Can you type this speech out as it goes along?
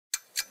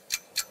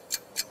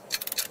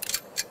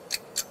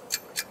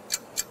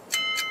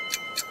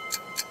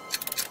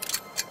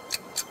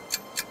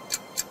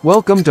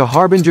Welcome to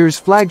Harbinger's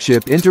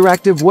flagship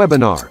interactive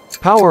webinar,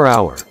 Power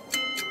Hour.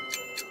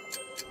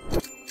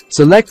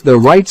 Select the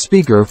right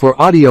speaker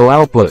for audio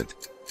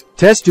output.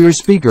 Test your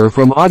speaker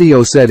from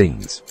audio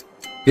settings.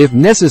 If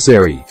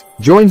necessary,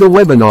 join the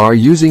webinar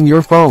using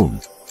your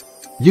phone.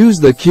 Use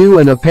the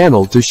Q&A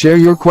panel to share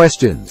your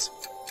questions.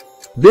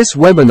 This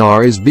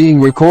webinar is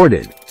being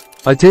recorded.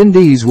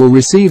 Attendees will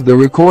receive the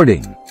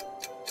recording.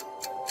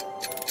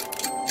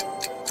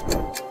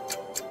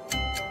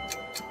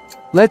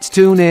 Let's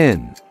tune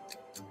in.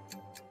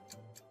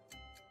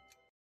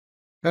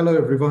 Hello,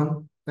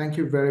 everyone. Thank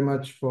you very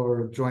much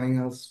for joining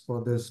us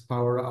for this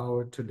Power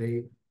Hour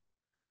today.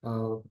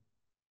 Power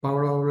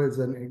Hour is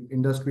an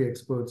industry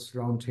experts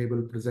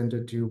roundtable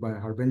presented to you by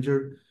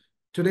Harbinger.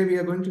 Today, we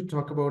are going to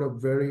talk about a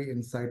very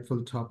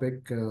insightful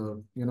topic.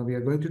 We are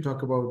going to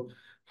talk about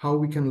how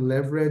we can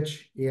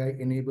leverage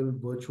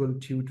AI-enabled virtual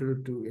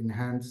tutor to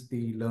enhance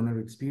the learner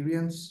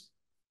experience.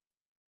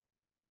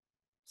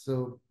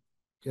 So,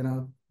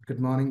 good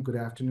morning, good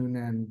afternoon,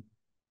 and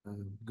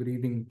good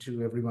evening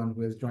to everyone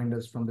who has joined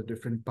us from the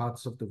different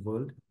parts of the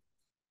world.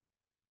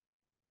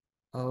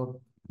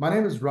 My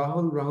name is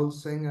Rahul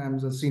Singh. I'm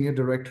the Senior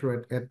Director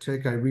at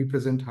EdTech. I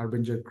represent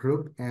Harbinger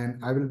Group,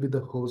 and I will be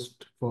the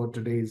host for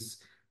today's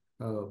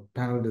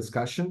panel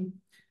discussion.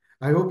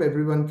 I hope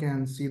everyone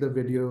can see the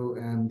video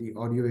and the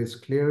audio is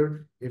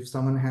clear. If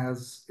someone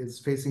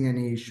is facing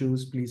any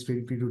issues, please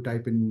feel free to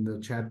type in the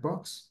chat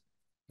box,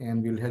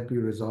 and we'll help you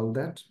resolve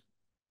that.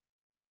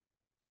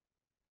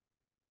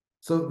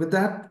 So with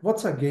that,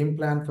 what's our game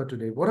plan for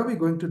today? What are we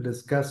going to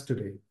discuss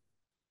today?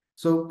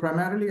 So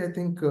primarily, I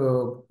think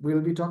we'll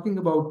be talking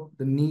about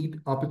the need,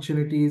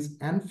 opportunities,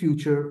 and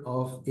future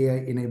of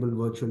AI-enabled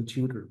virtual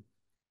tutor.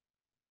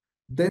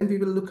 Then we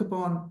will look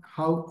upon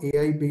how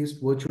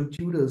AI-based virtual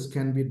tutors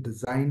can be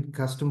designed,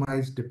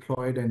 customized,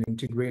 deployed, and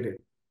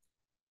integrated.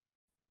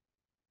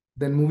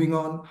 Then moving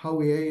on,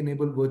 how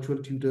AI-enabled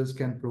virtual tutors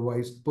can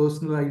provide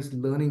personalized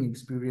learning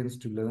experience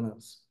to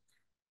learners.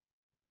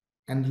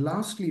 And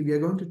lastly, we are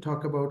going to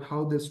talk about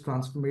how this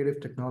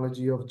transformative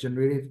technology of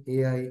generative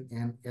AI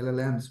and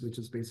LLMs, which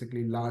is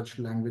basically large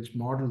language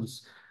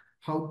models,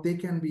 how they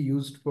can be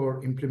used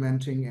for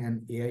implementing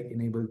an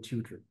AI-enabled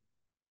tutor.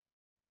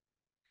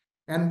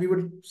 And we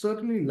would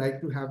certainly like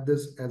to have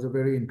this as a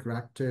very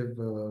interactive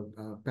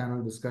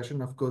panel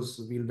discussion. Of course,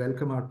 we'll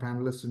welcome our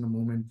panelists in a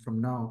moment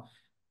from now.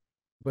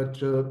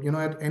 But,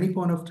 at any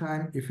point of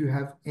time, if you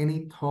have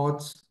any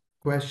thoughts,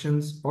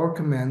 questions, or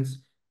comments,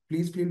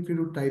 please feel free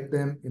to type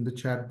them in the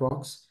chat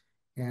box,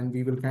 and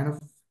we will kind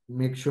of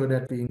make sure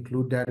that we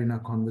include that in our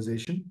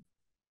conversation.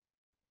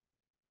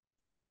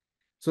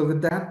 So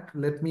with that,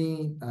 let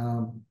me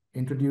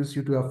introduce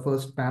you to our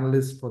first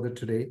panelist for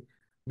today.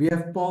 We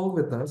have Paul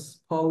with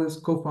us. Paul is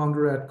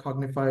co-founder at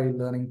Cognify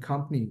Learning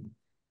Company.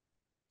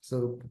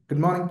 So good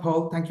morning,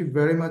 Paul. Thank you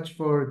very much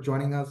for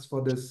joining us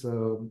for this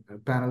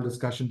panel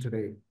discussion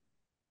today.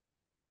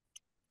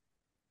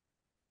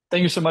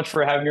 Thank you so much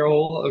for having me,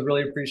 Rahul. I'm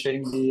really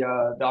appreciating the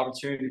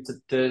opportunity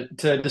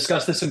to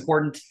discuss this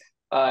important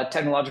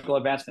technological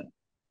advancement.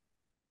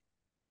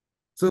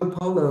 So,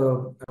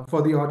 Paul,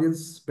 for the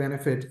audience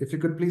benefit, if you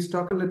could please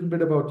talk a little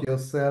bit about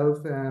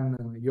yourself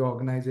and your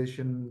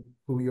organization,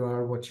 who you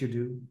are, what you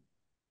do.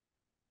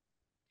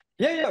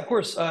 Yeah, of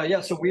course.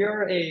 So we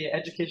are a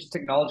education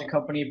technology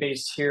company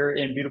based here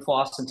in beautiful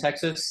Austin,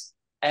 Texas.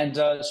 And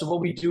so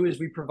what we do is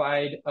we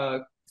provide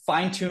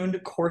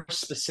fine-tuned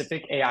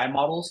course-specific AI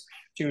models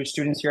to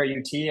students here at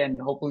UT, and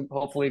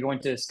hopefully going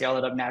to scale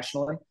it up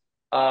nationally.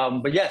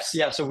 So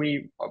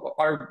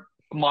our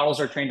models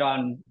are trained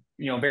on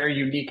very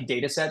unique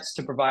data sets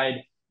to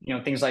provide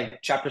things like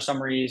chapter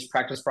summaries,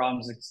 practice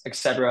problems,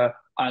 etc.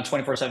 on a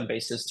 24/7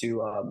 basis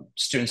to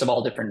students of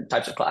all different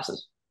types of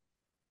classes.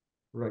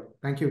 Right.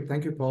 Thank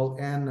you, Paul.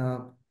 And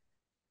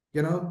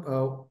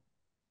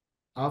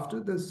after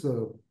this,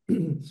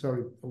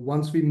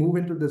 once we move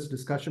into this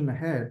discussion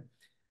ahead,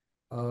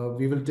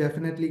 we will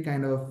definitely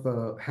kind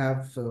of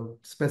have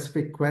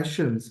specific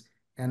questions,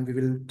 and we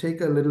will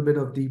take a little bit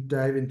of deep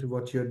dive into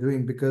what you're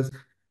doing, because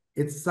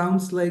it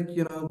sounds like,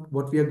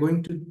 what we are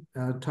going to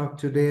talk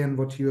today and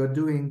what you are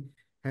doing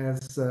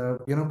has,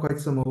 quite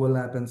some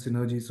overlap and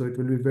synergy. So it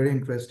will be very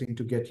interesting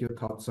to get your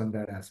thoughts on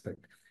that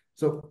aspect.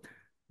 So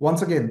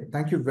once again,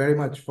 thank you very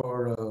much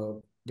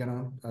for,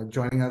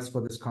 joining us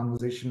for this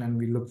conversation, and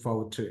we look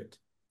forward to it.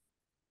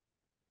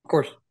 Of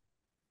course.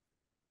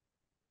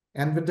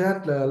 And with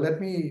that,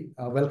 let me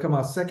welcome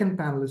our second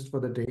panelist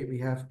for the day. We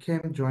have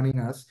Kim joining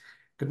us.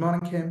 Good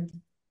morning, Kim.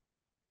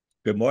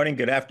 Good morning,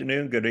 good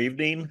afternoon, good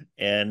evening.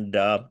 And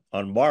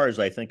on Mars,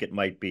 I think it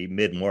might be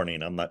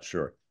mid-morning. I'm not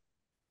sure.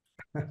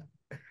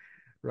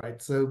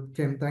 Right. So,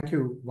 Kim, thank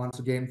you once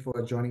again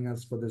for joining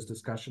us for this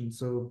discussion.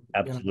 So,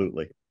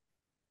 absolutely.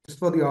 Just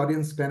for the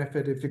audience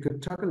benefit, if you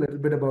could talk a little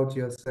bit about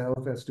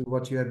yourself as to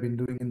what you have been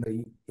doing in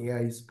the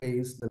AI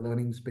space, the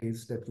learning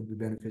space, that would be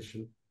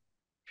beneficial.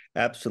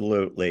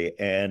 Absolutely.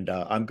 And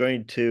I'm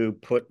going to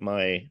put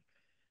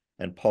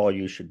and Paul,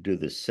 you should do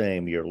the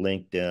same, your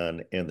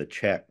LinkedIn in the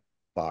chat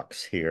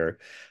box here.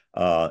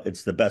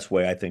 It's the best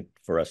way, I think,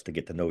 for us to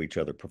get to know each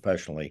other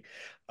professionally.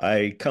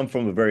 I come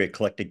from a very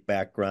eclectic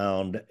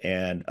background,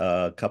 and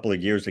a couple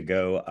of years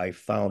ago, I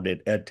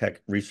founded EdTech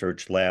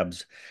Research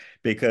Labs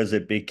because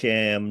it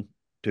became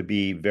to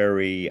be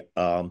very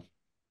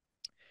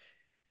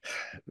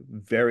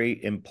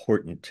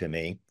important to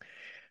me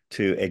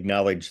to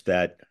acknowledge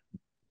that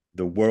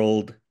the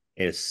world,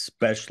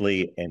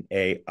 especially an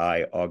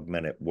AI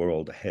augmented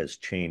world, has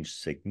changed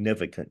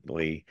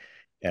significantly,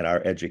 and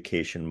our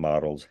education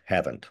models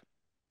haven't,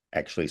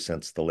 actually,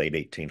 since the late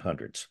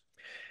 1800s.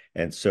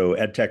 And so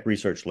EdTech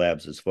Research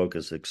Labs is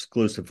focused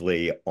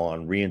exclusively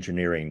on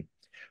reengineering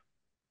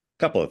a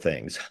couple of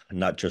things,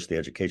 not just the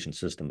education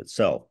system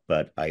itself,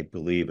 but I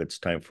believe it's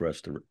time for us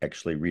to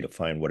actually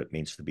redefine what it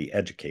means to be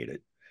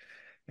educated.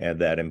 And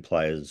that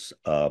implies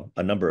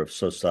a number of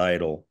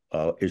societal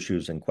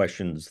issues and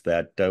questions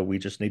that we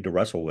just need to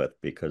wrestle with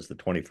because the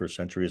 21st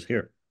century is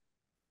here.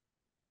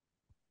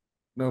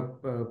 No,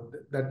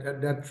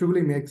 that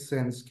truly makes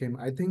sense, Kim.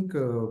 I think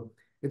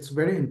it's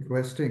very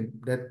interesting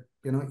that,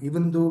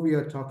 even though we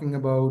are talking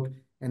about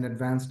an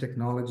advanced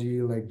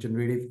technology like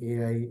generative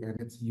AI and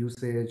its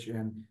usage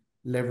and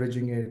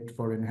leveraging it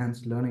for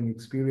enhanced learning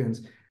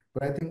experience,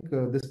 but I think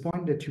this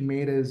point that you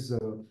made is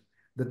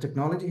the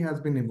technology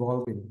has been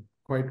evolving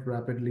quite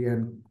rapidly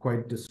and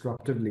quite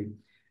disruptively.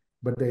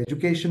 But the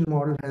education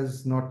model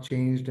has not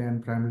changed,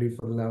 and primarily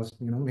for the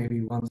last, maybe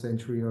 1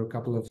 century or a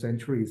couple of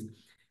centuries.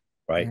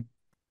 Right. And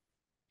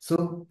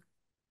so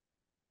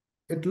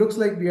it looks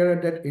like we are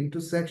at that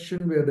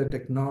intersection where the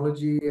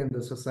technology and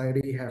the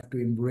society have to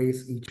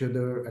embrace each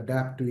other,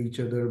 adapt to each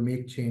other,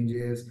 make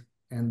changes,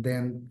 and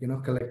then,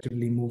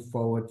 collectively move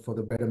forward for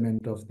the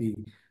betterment of the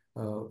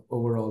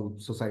overall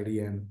society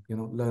and,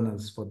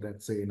 learners, for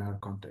that, say, in our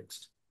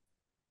context.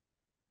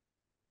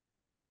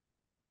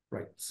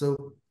 Right.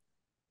 So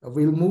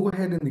we'll move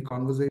ahead in the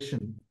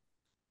conversation.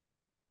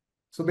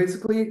 So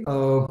basically,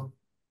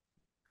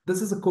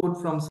 this is a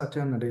quote from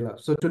Satya Nadella.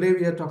 So today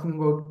we are talking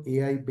about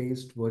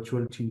AI-based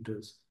virtual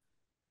tutors.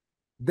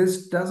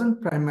 This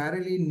doesn't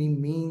primarily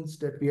means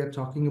that we are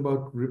talking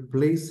about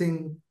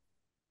replacing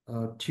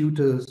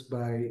tutors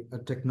by a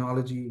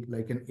technology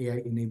like an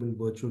AI-enabled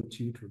virtual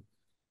tutor.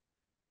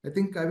 I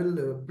think I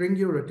will bring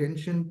your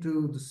attention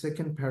to the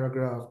second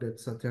paragraph that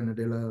Satya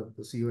Nadella,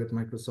 the CEO at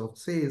Microsoft,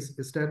 says,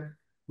 is that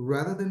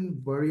rather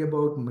than worry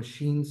about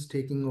machines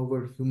taking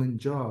over human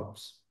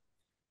jobs,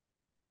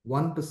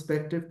 one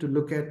perspective to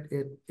look at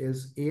it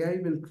is AI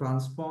will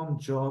transform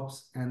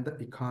jobs and the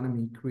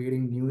economy,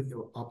 creating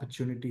new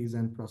opportunities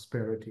and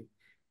prosperity.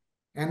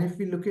 And if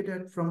we look at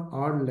it from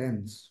our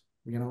lens,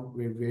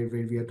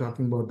 where we are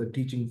talking about the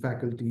teaching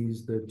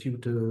faculties, the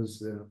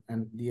tutors,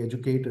 and the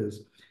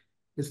educators,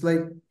 it's like,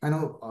 I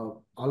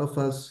know all of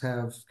us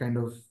have kind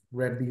of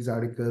read these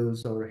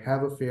articles or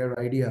have a fair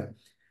idea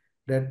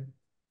that,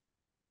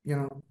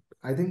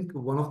 I think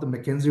one of the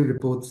McKinsey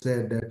reports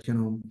said that,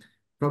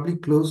 probably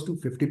close to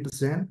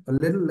 50%, a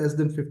little less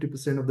than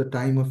 50% of the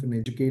time of an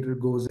educator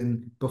goes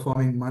in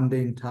performing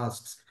mundane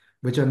tasks,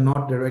 which are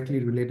not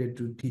directly related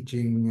to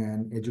teaching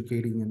and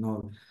educating and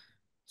all.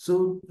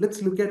 So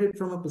let's look at it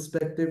from a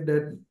perspective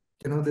that,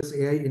 this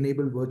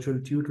AI-enabled virtual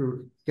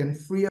tutor can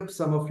free up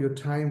some of your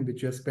time,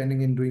 which you're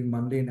spending in doing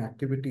mundane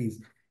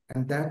activities.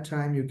 And that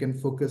time you can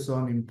focus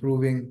on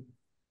improving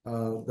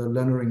the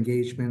learner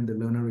engagement, the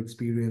learner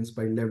experience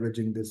by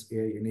leveraging this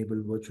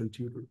AI-enabled virtual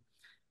tutor.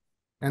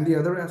 And the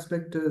other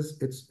aspect is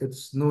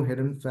it's no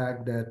hidden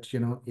fact that,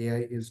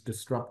 AI is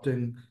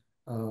disrupting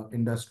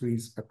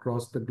industries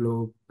across the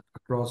globe,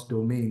 across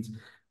domains,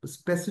 but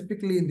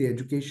specifically in the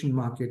education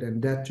market.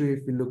 And that too,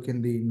 if we look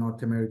in the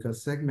North America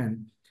segment,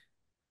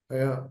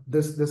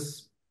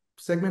 this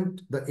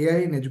segment, the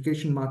AI in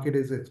education market,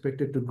 is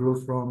expected to grow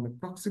from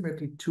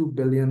approximately 2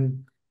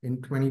 billion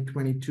in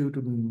 2022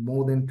 to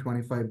more than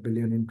 25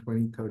 billion in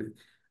 2030.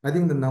 I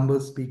think the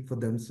numbers speak for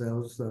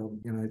themselves.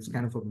 It's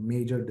kind of a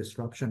major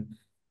disruption.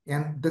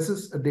 And this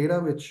is a data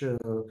which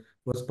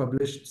was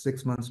published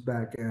 6 months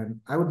back. And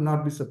I would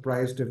not be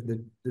surprised if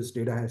this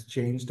data has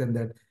changed and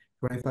that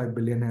 25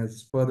 billion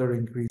has further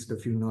increased a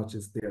few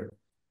notches there.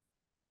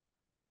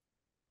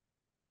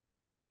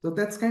 So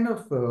that's kind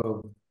of,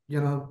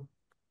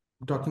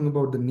 talking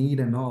about the need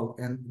and all.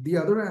 And the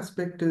other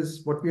aspect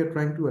is what we are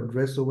trying to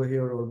address over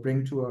here or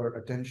bring to our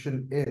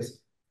attention is,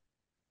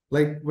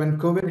 like, when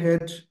COVID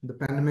hit, the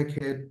pandemic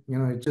hit,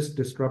 it just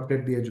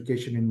disrupted the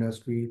education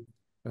industry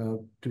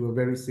to a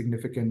very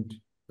significant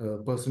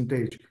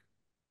percentage.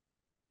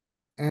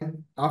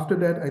 And after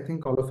that, I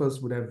think all of us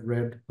would have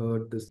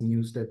heard this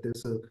news that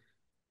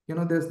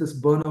there's this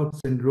burnout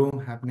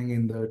syndrome happening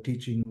in the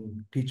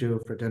teacher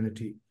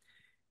fraternity.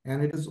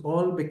 And it is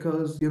all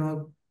because,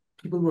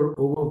 people were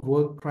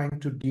overworked trying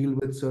to deal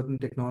with certain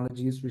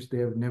technologies which they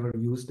have never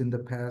used in the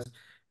past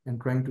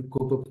and trying to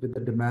cope up with the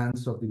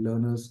demands of the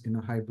learners in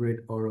a hybrid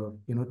or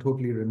a,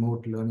 totally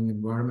remote learning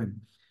environment.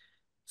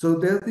 So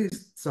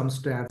there's some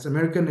stats.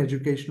 American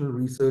Educational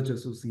Research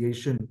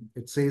Association,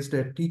 it says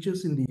that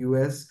teachers in the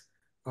US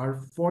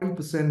are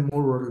 40%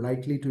 more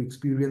likely to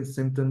experience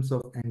symptoms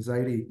of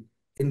anxiety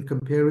in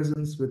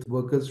comparisons with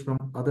workers from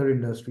other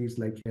industries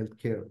like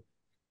healthcare.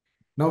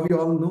 Now we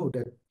all know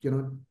that,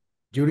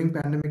 during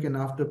pandemic and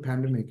after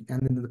pandemic,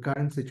 and in the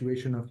current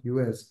situation of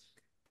US,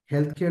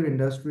 healthcare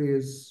industry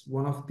is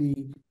one of the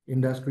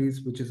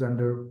industries which is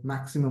under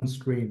maximum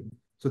strain.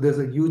 So there's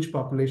a huge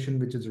population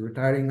which is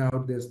retiring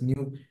out. There's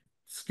new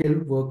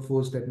skilled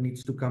workforce that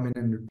needs to come in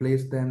and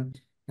replace them,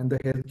 and the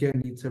healthcare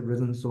needs have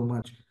risen so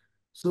much.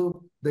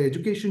 So the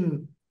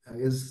education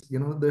is,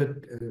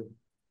 the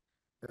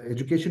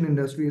education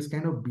industry is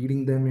kind of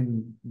beating them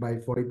in by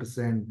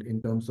 40%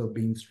 in terms of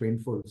being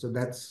strainful. So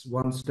that's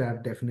one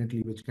stat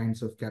definitely which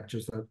kinds of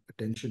captures our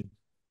attention.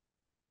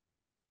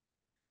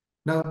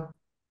 Now,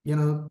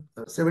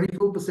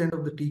 74%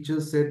 of the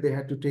teachers said they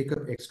had to take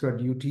up extra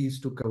duties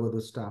to cover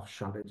the staff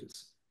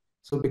shortages.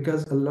 So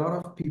because a lot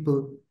of people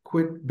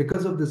quit,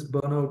 because of this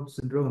burnout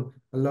syndrome,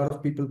 a lot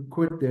of people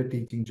quit their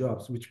teaching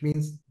jobs, which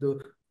means the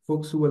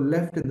folks who were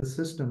left in the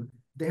system,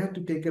 they had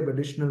to take up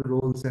additional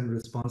roles and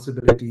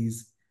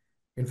responsibilities.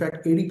 In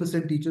fact,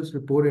 80% teachers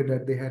reported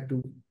that they had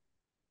to,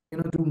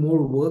 do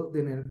more work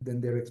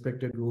than their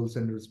expected roles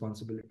and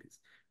responsibilities.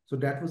 So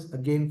that was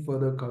again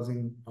further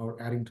causing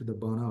or adding to the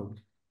burnout.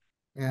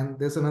 And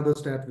there's another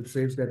stat which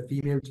says that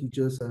female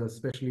teachers are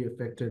especially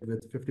affected,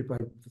 with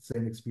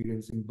 55%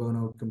 experiencing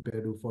burnout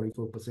compared to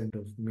 44%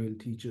 of male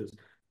teachers.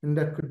 And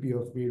that could be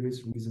of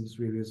various reasons,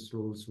 various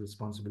roles,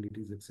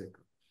 responsibilities, etc.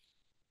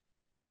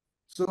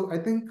 So I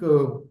think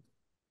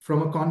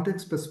from a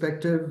context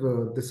perspective,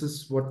 this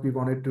is what we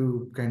wanted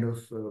to kind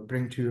of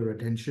bring to your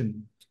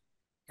attention.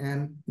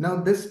 And now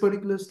this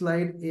particular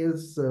slide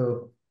is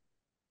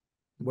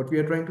what we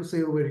are trying to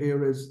say over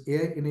here is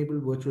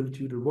AI-enabled virtual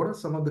tutor. What are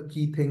some of the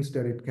key things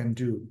that it can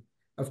do?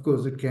 Of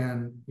course, it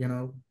can,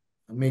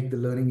 make the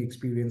learning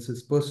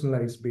experiences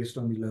personalized based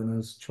on the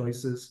learner's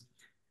choices.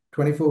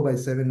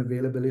 24/7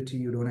 availability.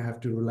 You don't have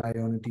to rely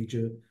on a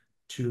teacher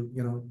to,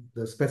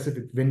 the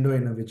specific window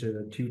in which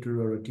a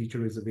tutor or a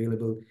teacher is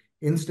available.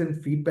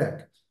 Instant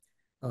feedback,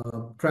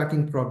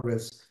 tracking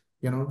progress,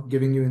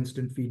 giving you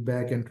instant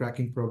feedback and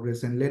tracking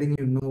progress and letting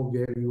you know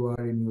where you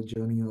are in your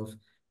journey of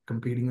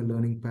completing a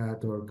learning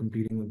path or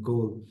completing a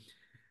goal.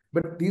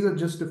 But these are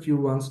just a few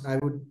ones. I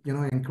would,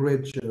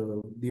 encourage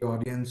the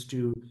audience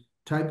to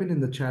type in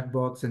the chat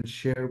box and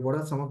share what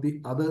are some of the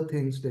other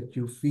things that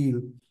you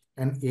feel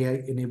an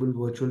AI-enabled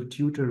virtual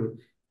tutor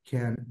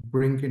can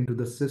bring into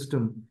the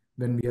system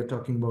when we are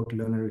talking about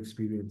learner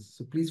experience.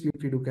 So please feel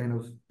free to kind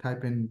of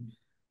type in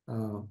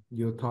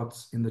your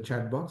thoughts in the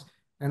chat box.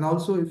 And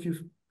also, if you,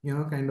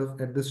 kind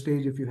of at this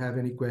stage, if you have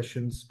any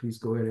questions, please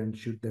go ahead and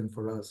shoot them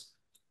for us.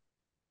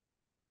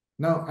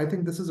 Now, I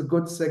think this is a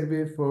good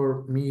segue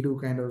for me to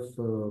kind of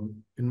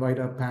invite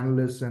our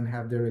panelists and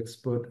have their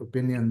expert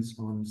opinions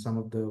on some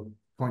of the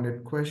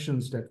pointed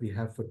questions that we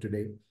have for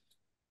today.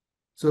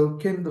 So,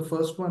 Kim, the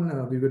first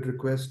one, we would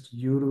request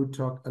you to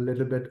talk a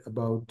little bit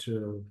about,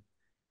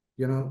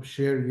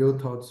 share your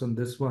thoughts on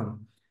this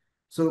one.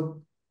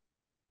 So,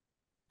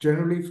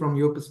 generally, from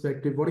your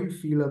perspective, what do you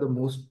feel are the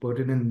most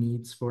pertinent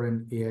needs for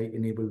an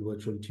AI-enabled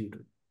virtual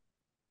tutor?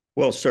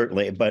 Well,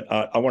 certainly, but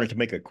I wanted to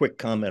make a quick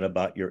comment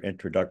about your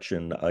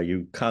introduction.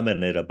 You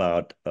commented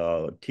about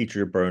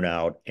teacher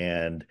burnout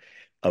and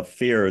a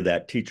fear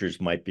that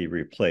teachers might be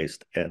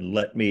replaced. And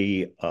let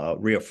me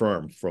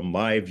reaffirm from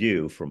our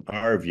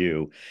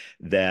view,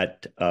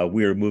 that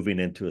we're moving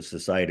into a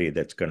society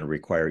that's going to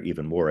require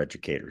even more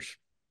educators.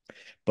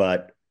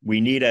 But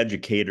we need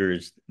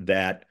educators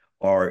that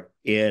are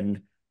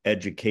in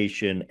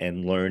education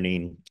and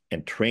learning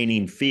and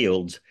training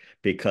fields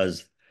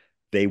because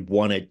they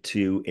wanted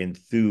to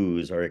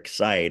enthuse or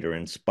excite or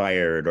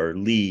inspire or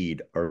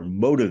lead or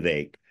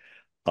motivate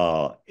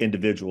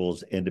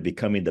individuals into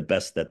becoming the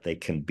best that they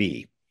can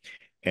be.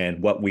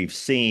 And what we've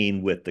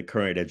seen with the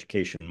current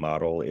education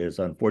model is,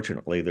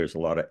 unfortunately, there's a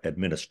lot of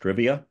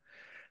administrivia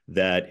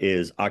that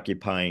is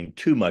occupying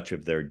too much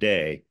of their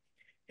day.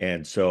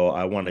 And so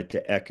I wanted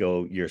to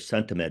echo your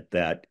sentiment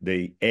that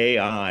the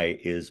AI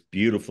is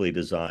beautifully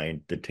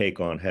designed to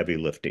take on heavy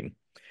lifting.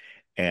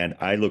 And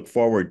I look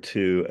forward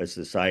to a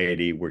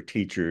society where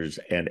teachers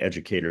and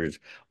educators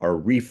are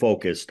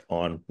refocused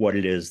on what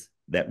it is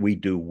that we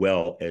do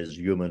well as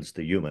humans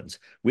to humans.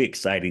 We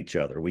excite each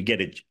other. We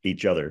get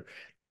each other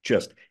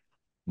just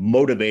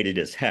motivated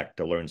as heck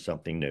to learn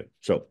something new.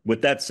 So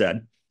with that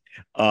said,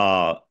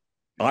 I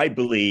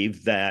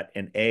believe that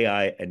an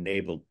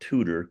AI-enabled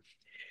tutor,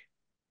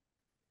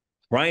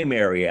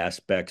 primary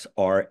aspects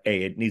are,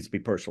 it needs to be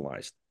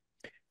personalized.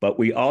 But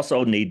we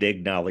also need to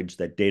acknowledge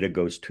that data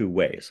goes two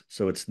ways.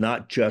 So it's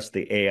not just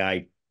the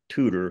AI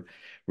tutor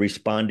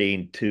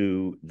responding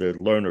to the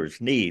learner's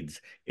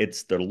needs,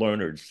 it's the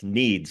learner's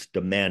needs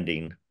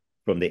demanding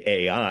from the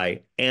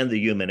AI and the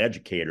human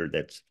educator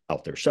that's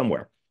out there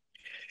somewhere.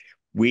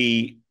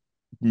 We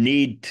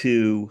need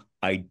to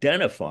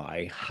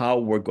identify how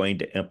we're going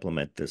to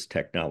implement this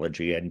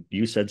technology. And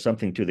you said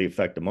something to the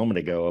effect a moment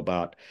ago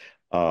about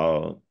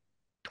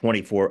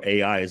 24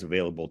 AI is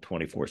available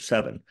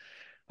 24/7.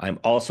 I'm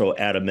also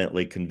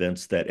adamantly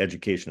convinced that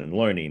education and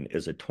learning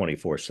is a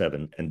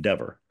 24/7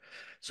 endeavor.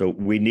 So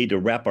we need to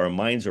wrap our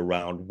minds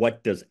around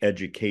what does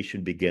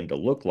education begin to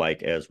look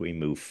like as we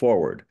move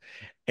forward.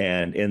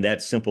 And in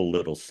that simple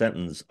little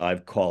sentence,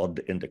 I've called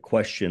into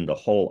question the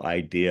whole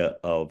idea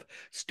of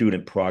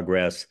student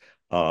progress,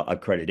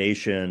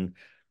 accreditation,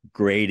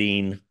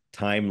 grading,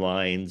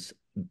 timelines,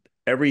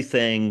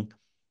 everything.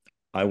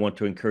 I want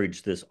to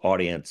encourage this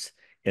audience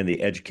in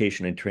the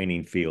education and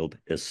training field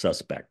is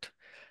suspect.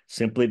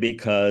 Simply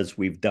because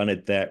we've done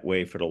it that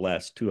way for the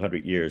last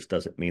 200 years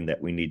doesn't mean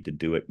that we need to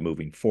do it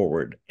moving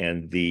forward.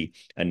 And the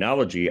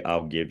analogy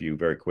I'll give you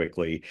very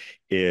quickly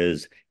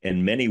is,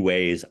 in many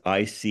ways,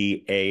 I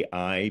see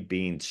AI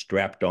being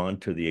strapped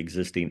onto the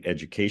existing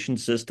education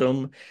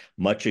system,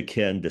 much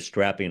akin to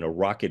strapping a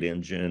rocket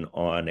engine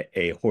on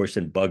a horse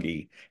and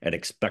buggy and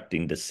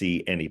expecting to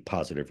see any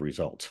positive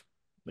results.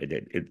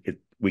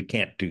 We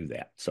can't do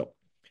that. So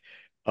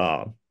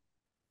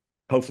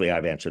hopefully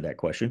I've answered that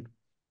question.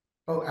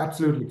 Oh,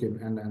 absolutely, Kim,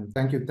 and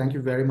thank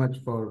you very much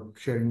for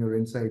sharing your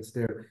insights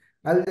there.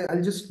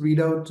 I'll just read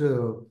out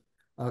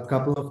a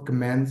couple of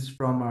comments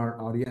from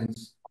our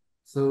audience.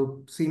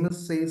 So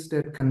Seamus says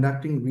that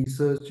conducting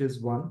research is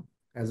one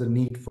as a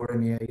need for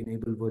an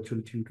AI-enabled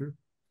virtual tutor.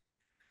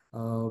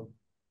 And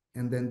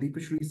then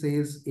Deepashri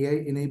says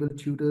AI-enabled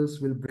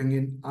tutors will bring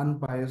in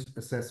unbiased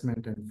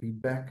assessment and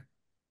feedback.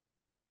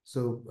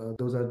 So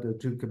those are the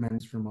two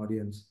comments from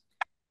audience.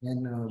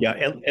 Yeah,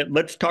 and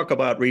let's talk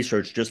about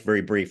research just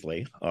very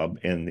briefly.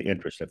 In the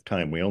interest of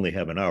time, we only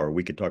have an hour.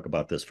 We could talk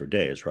about this for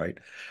days, right?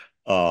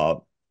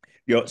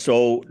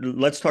 So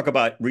let's talk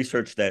about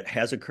research that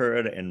has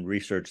occurred and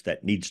research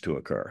that needs to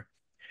occur.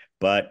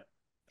 But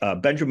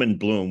Benjamin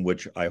Bloom,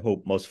 which I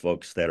hope most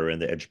folks that are in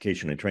the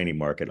education and training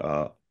market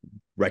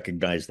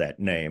recognize that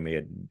name.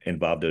 It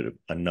involved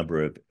a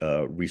number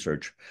of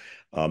research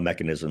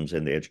mechanisms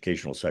in the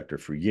educational sector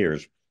for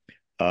years.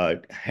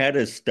 Had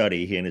a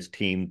study, he and his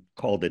team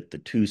called it the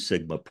 2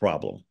 Sigma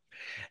problem.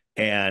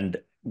 And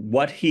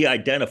what he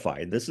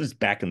identified, this is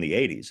back in the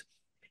 80s,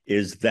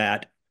 is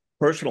that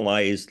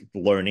personalized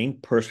learning,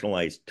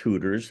 personalized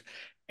tutors,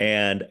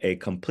 and a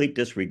complete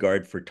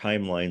disregard for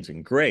timelines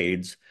and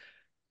grades,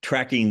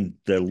 tracking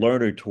the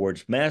learner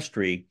towards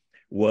mastery,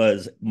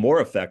 was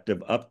more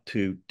effective up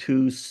to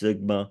 2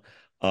 Sigma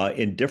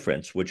in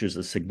difference, which is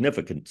a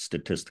significant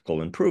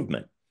statistical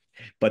improvement.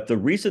 But the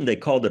reason they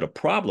called it a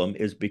problem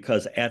is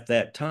because at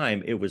that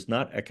time, it was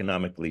not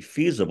economically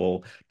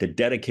feasible to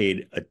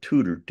dedicate a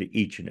tutor to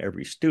each and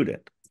every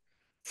student.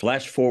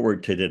 Flash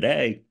forward to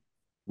today,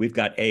 we've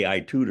got AI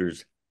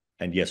tutors,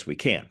 and yes, we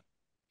can.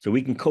 So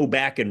we can go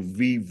back and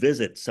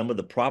revisit some of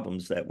the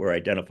problems that were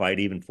identified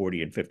even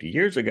 40 and 50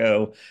 years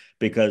ago,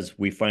 because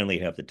we finally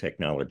have the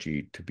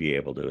technology to be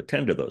able to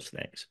attend to those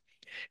things.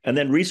 And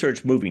then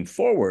research moving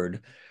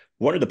forward,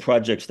 one of the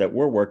projects that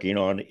we're working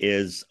on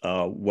is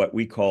what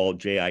we call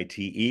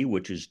JITE,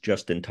 which is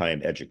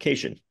just-in-time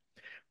education.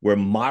 We're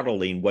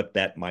modeling what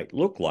that might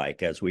look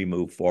like as we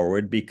move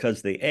forward,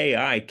 because the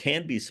AI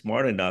can be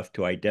smart enough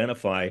to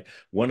identify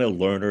when a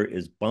learner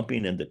is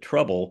bumping into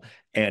trouble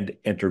and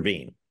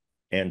intervene.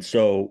 And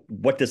so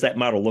what does that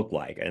model look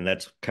like? And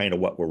that's kind of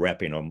what we're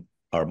wrapping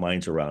our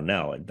minds around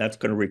now. And that's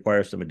going to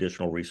require some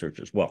additional research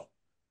as well.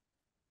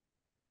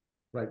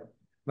 Right.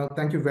 Well,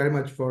 thank you very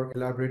much for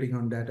elaborating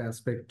on that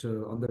aspect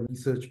on the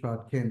research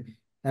part, Ken.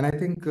 And I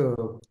think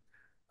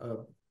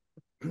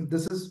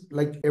this is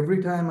like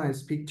every time I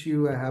speak to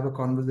you, I have a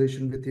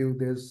conversation with you,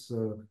 there's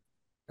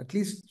at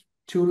least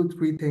 2 to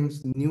 3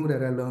 things new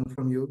that I learned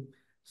from you.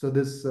 So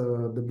this,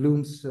 the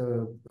Bloom's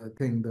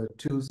thing, the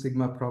 2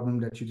 Sigma problem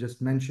that you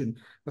just mentioned,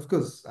 of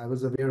course, I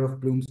was aware of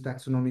Bloom's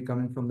taxonomy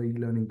coming from the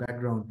e-learning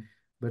background,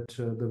 but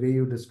the way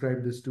you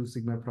describe this 2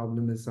 Sigma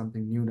problem is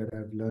something new that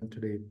I've learned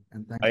today.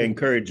 And thank you. I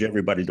encourage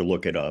everybody to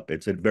look it up.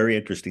 It's a very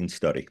interesting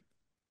study.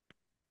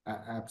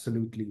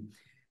 Absolutely.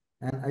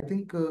 And I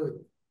think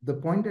the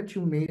point that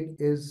you made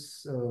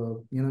is,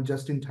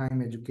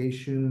 just-in-time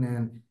education,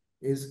 and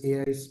is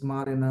AI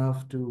smart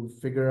enough to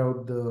figure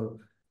out the,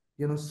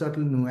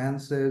 subtle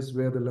nuances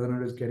where the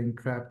learner is getting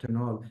trapped and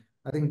all.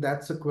 I think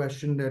that's a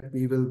question that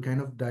we will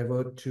kind of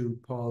divert to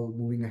Paul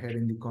moving ahead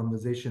in the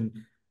conversation,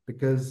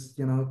 because,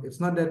 it's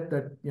not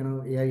that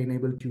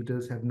AI-enabled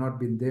tutors have not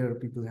been there.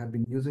 People have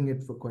been using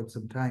it for quite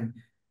some time.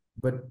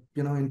 But,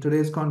 in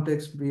today's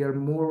context, we are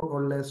more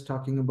or less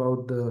talking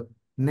about the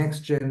next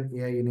gen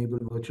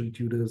AI-enabled virtual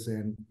tutors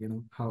and,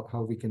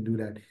 how we can do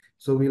that.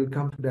 So we'll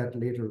come to that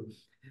later.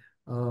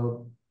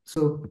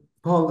 So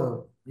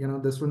Paul,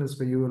 this one is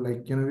for you.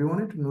 Like, we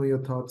wanted to know your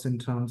thoughts in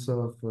terms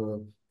of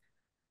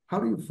how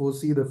do you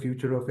foresee the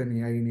future of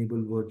an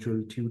AI-enabled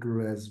virtual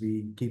tutor as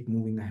we keep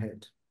moving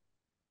ahead?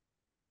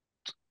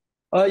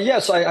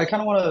 Yes, I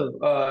kind of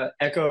want to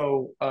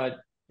echo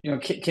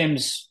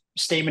Kim's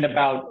statement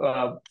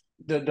about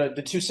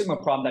the 2 Sigma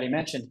problem that he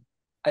mentioned.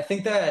 I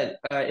think that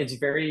it's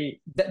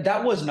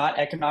that was not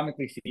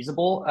economically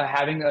feasible,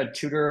 having a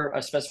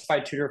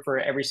specified tutor for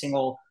every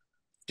single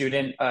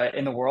student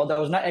in the world. That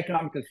was not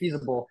economically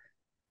feasible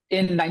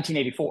in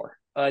 1984.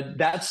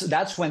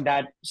 That's when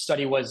that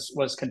study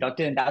was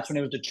conducted, and that's when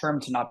it was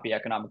determined to not be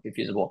economically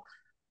feasible.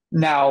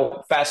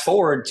 Now, fast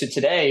forward to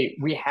today,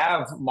 we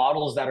have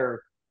models that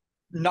are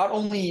not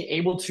only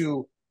able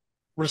to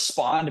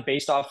respond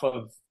based off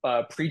of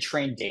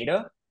pre-trained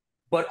data,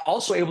 but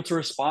also able to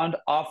respond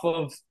off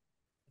of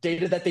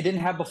data that they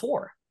didn't have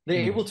before.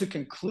 They're able to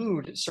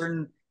conclude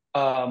certain,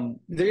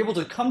 they're able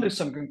to come to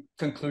some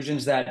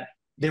conclusions that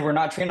they were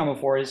not trained on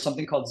before. Is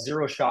something called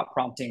zero-shot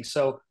prompting.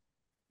 So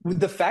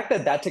the fact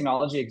that that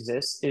technology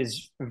exists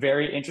is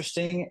very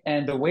interesting.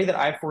 And the way that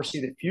I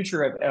foresee the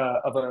future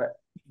of a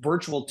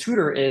virtual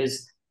tutor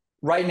is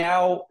right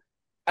now,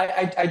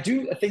 I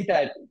do think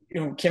that,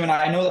 Kim and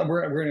I know that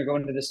we're going to go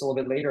into this a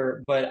little bit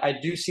later, but I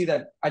do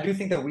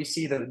think that we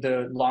see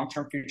the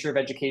long-term future of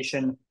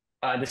education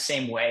the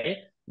same way,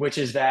 which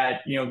is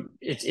that,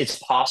 it's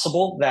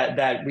possible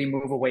that we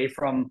move away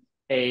from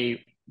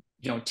a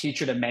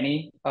teacher to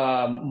many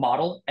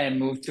model and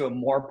move to a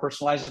more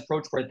personalized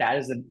approach where that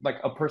is like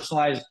a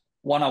personalized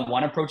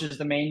one-on-one approach is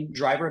the main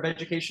driver of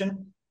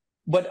education.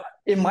 But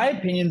in my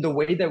opinion, the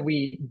way that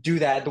we do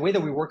that, the way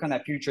that we work on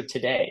that future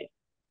today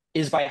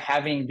is by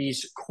having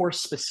these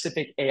course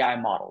specific AI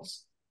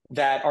models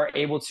that are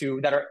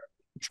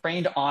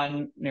trained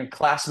on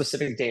class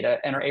specific data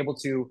and are able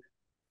to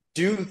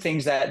do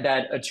things that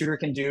a tutor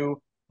can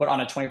do, but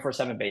on a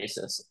 24/7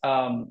 basis.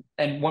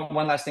 And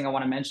one last thing I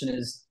want to mention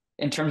is,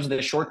 in terms of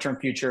the short-term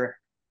future,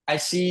 I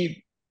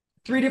see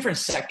three different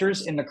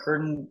sectors in the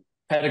current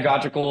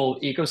pedagogical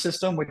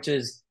ecosystem, which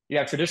is you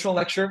have traditional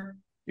lecture,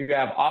 you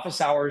have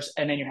office hours,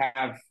 and then you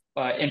have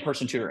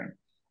in-person tutoring.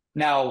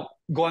 Now,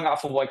 going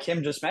off of what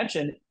Kim just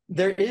mentioned,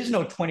 there is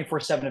no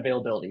 24/7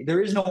 availability.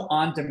 There is no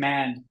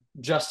on-demand,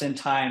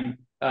 just-in-time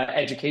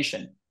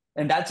education.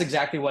 And that's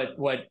exactly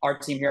what our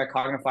team here at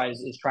Cognify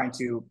is trying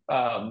to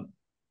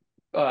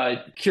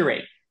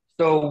curate.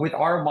 So with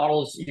our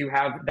models, you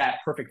have that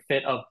perfect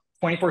fit of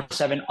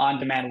 24/7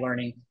 on-demand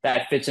learning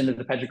that fits into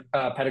the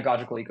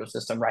pedagogical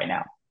ecosystem right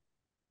now.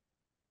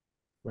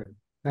 Right.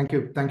 Thank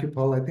you,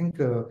 Paul. I think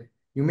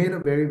you made a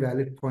very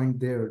valid point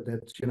there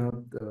that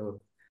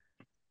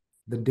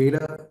the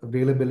data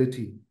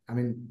availability. I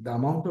mean, the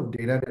amount of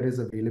data that is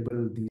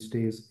available these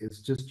days is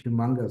just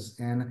humongous.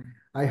 And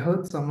I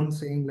heard someone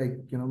saying, like,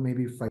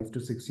 maybe 5 to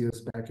 6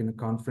 years back in a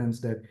conference,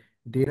 that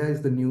data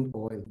is the new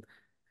oil.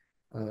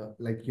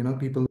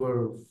 People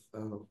were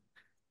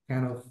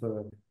kind of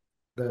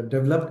the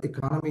developed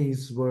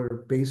economies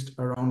were based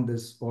around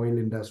this oil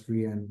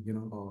industry and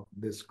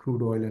this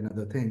crude oil and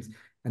other things.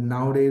 And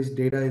nowadays,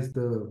 data is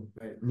the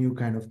new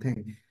kind of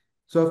thing.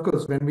 So of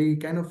course, when we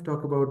kind of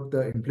talk about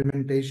the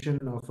implementation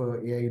of a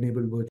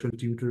AI-enabled virtual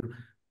tutor,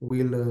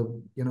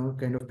 we'll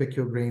kind of pick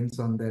your brains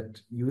on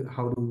that.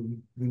 How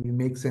do you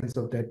make sense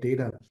of that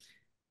data?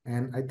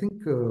 And I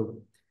think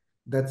we'll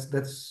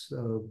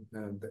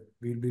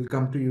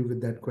come to you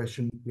with that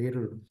question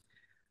later.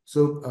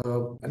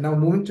 So now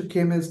moving to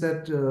Kim, is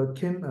that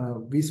Kim,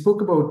 we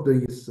spoke about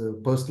this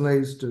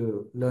personalized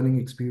learning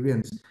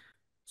experience.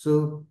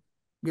 So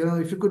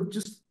if you could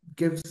just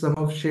share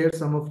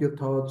some of your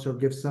thoughts or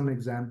give some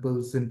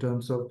examples in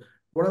terms of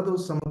what are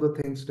some of the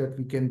things that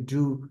we can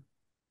do,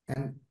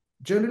 and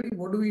generally,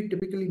 what do we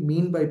typically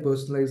mean by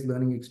personalized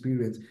learning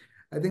experience?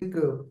 I think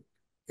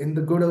in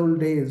the good old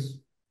days,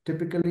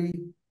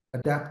 typically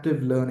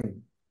adaptive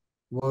learning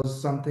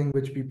was something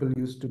which people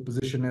used to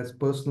position as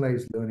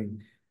personalized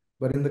learning.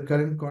 But in the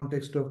current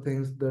context of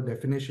things, the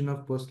definition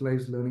of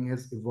personalized learning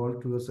has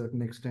evolved to a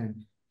certain extent.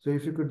 So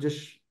if you could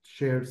just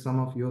share some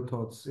of your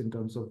thoughts in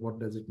terms of what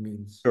does it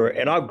mean. Sure,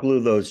 and I'll glue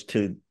those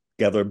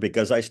together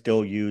because I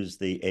still use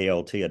the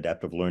ALT,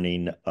 Adaptive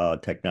Learning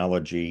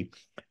Technology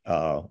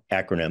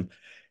acronym.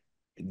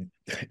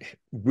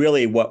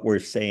 Really what we're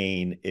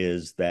saying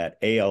is that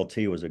ALT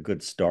was a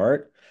good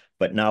start,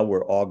 but now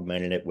we're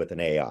augmenting it with an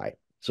AI.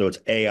 So it's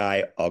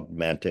AI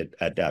augmented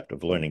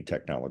adaptive learning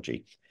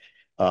technology.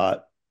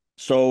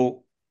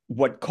 So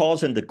what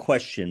calls into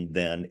question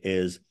then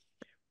is,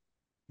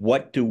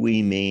 what do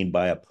we mean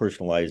by a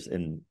personalized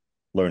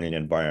learning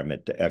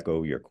environment, to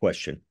echo your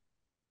question?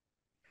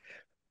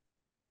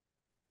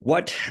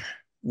 What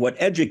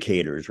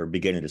educators are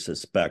beginning to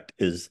suspect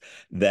is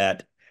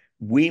that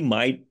we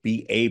might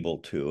be able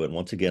to, and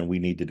once again, we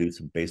need to do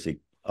some basic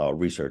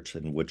research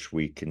in which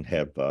we can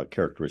have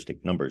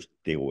characteristic numbers to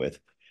deal with.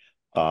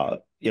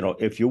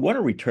 If you want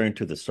to return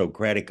to the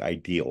Socratic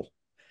ideal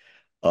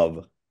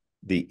of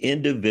the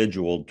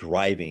individual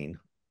driving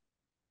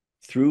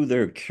through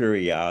their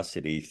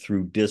curiosity,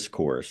 through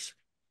discourse,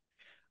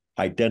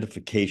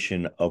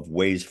 identification of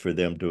ways for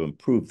them to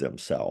improve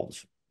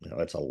themselves.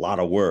 That's a lot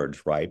of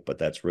words, right? But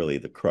that's really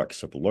the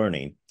crux of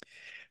learning.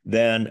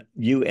 Then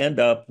you end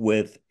up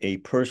with a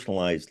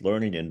personalized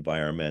learning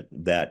environment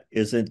that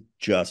isn't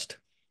just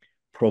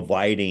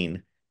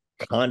providing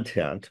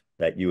content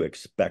that you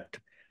expect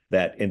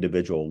that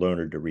individual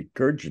learner to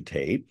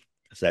regurgitate,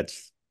 because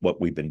that's what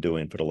we've been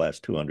doing for the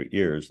last 200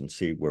 years and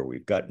see where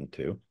we've gotten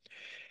to.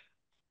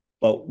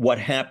 But what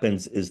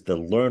happens is the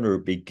learner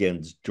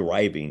begins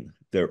driving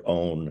their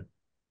own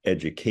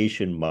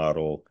education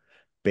model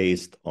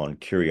based on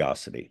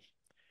curiosity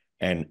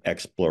and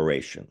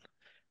exploration.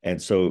 And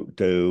so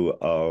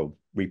to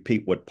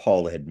repeat what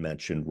Paul had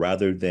mentioned,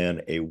 rather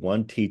than a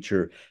one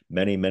teacher,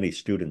 many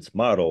students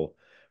model,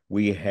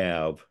 we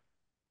have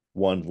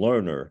one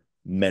learner,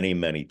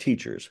 many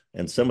teachers.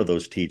 And some of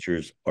those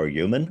teachers are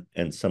human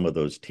and some of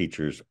those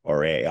teachers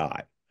are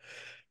AI.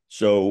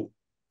 So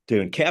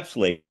to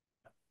encapsulate,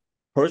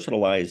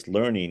 personalized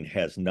learning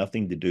has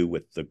nothing to do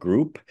with the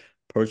group.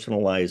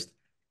 Personalized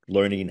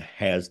learning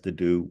has to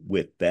do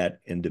with that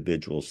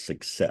individual's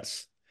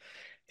success.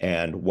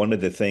 And one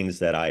of the things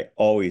that I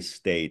always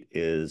state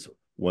is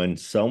when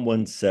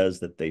someone says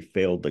that they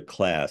failed the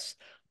class,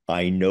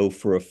 I know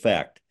for a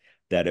fact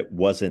that it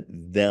wasn't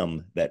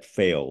them that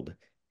failed.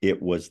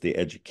 It was the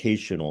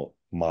educational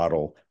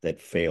model that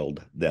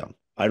failed them.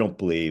 I don't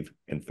believe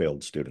in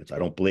failed students. I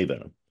don't believe in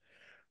them.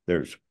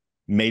 There's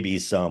maybe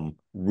some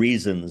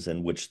reasons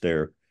in which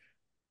they're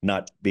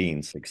not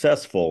being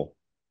successful,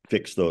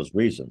 fix those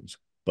reasons.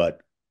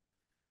 But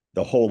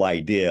the whole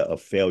idea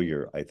of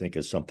failure, I think,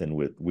 is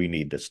something we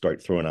need to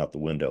start throwing out the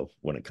window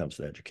when it comes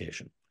to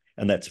education.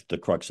 And that's the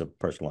crux of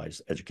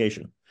personalized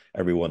education.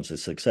 Everyone's a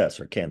success,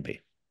 or can be.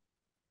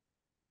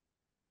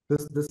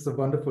 This is a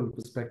wonderful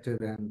perspective,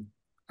 and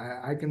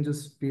I can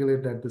just feel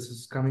it that this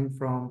is coming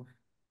from,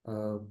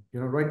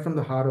 right from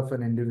the heart of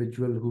an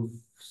individual who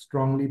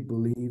strongly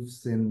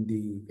believes in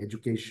the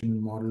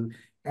education model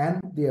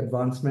and the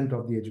advancement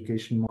of the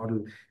education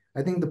model.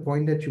 I think the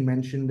point that you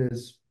mentioned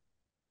is,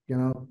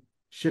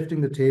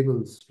 shifting the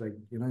tables, like,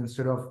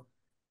 instead of,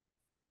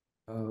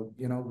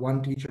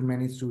 one teacher,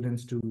 many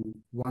students, to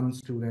one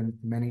student,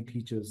 many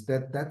teachers.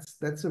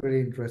 That's a very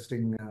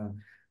interesting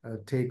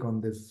take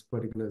on this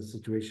particular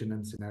situation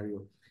and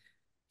scenario.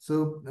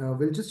 So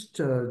we'll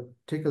just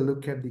take a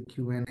look at the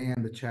Q&A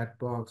and the chat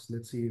box.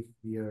 Let's see if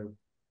we are,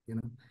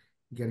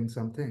 getting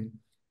something.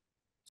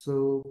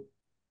 So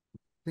I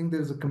think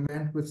there's a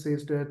comment which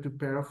says that, to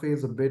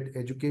paraphrase a bit,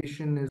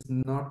 education is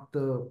not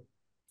the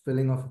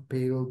filling of a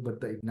pail,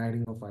 but the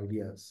igniting of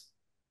ideas.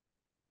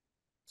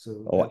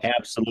 So Oh,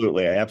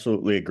 absolutely. I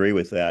absolutely agree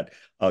with that.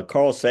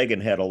 Carl Sagan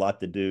had a lot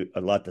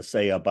to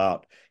say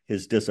about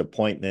his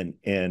disappointment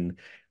in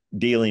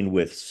dealing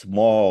with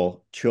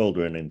small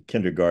children in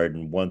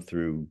kindergarten, 1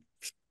 through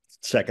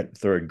second,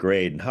 third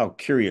grade, and how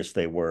curious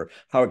they were,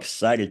 how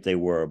excited they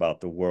were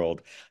about the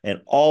world,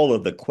 and all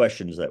of the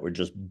questions that were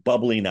just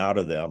bubbling out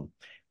of them.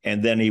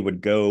 And then he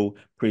would go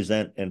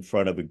present in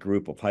front of a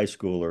group of high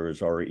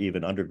schoolers or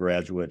even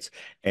undergraduates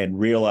and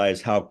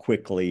realize how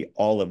quickly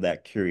all of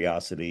that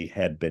curiosity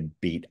had been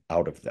beat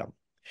out of them.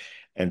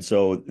 And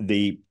so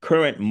the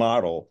current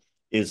model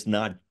is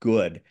not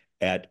good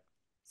at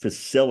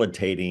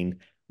facilitating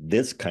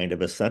this kind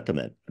of a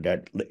sentiment.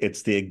 That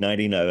it's the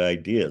igniting of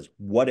ideas.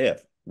 What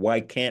if? Why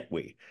can't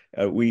we?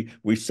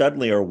 We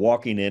suddenly are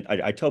walking in.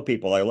 I tell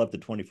people I love the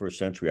 21st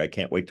century. I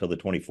can't wait till the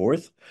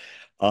 24th.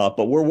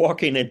 But we're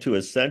walking into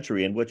a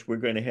century in which we're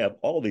going to have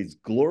all these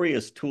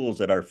glorious tools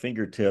at our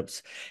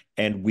fingertips,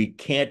 and we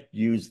can't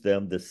use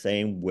them the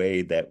same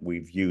way that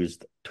we've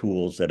used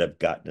tools that have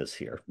gotten us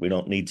here. We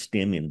don't need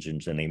steam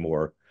engines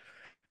anymore.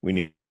 We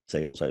need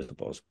sales, I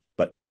suppose.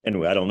 But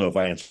anyway, I don't know if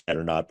I answered that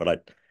or not,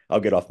 but I'll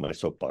get off my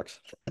soapbox.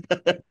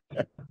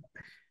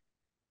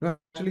 No,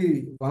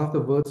 actually, one of the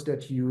words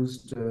that you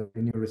used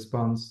in your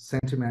response,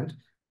 sentiment,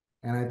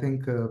 and I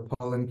think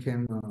Paul and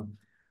Kim,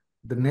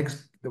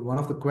 one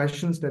of the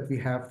questions that we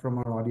have from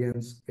our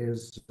audience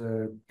is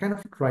kind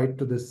of tied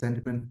to the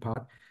sentiment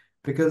part,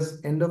 because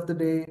end of the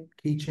day,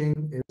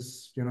 teaching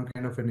is,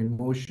 kind of an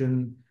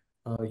emotion,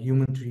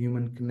 human to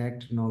human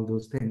connect and all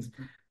those things.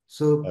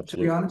 So Absolutely. to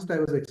be honest, I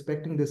was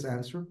expecting this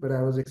answer, but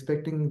I was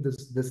expecting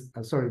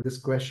this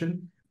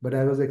question, but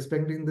I was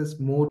expecting this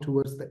more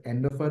towards the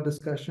end of our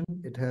discussion.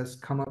 It has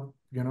come up,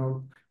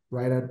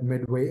 right at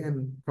midway,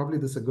 and probably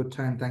this is a good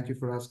time. Thank you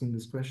for asking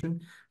this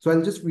question. So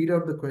I'll just read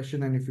out the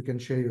question, and if you can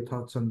share your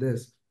thoughts on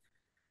this.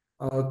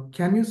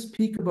 Can you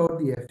speak about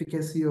the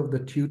efficacy of the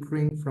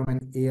tutoring from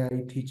an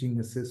AI teaching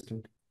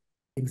assistant?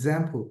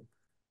 Example,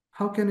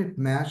 how can it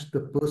match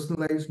the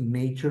personalized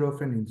nature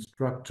of an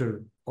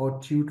instructor or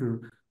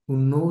tutor who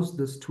knows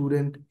the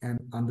student and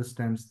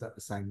understands the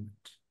assignment?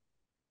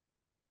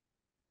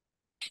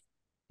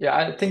 Yeah,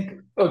 I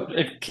think,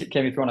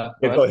 Kim, if you want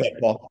to go ahead,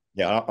 Paul.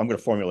 Yeah, I'm going to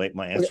formulate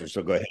my answer,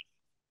 so go ahead.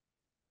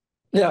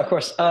 Yeah, of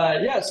course. So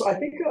I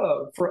think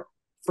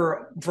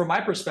from my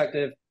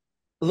perspective,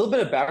 a little bit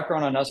of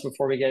background on us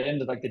before we get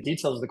into like the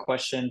details of the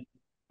question.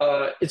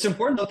 It's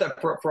important to note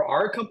that for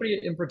our company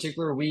in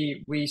particular,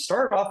 we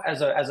started off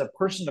as a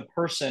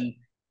person-to-person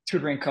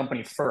tutoring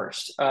company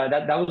first.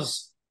 That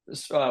was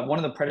one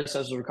of the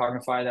predecessors of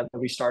Cognify that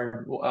we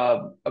started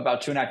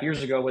about 2.5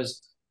 years ago,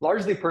 was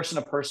largely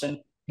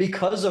person-to-person.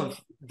 Because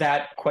of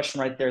that question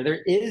right there,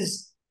 there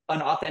is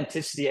an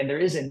authenticity and there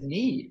is a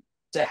need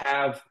to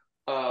have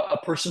a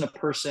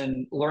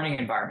person-to-person learning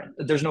environment.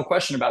 There's no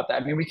question about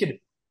that. I mean,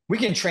 we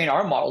can train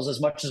our models as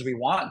much as we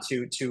want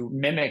to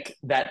mimic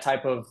that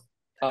type of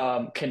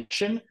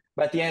connection,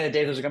 but at the end of the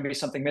day, there's going to be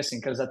something missing,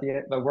 because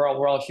we're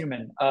all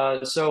human.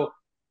 So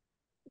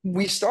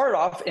we started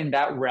off in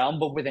that realm,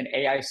 but with an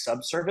AI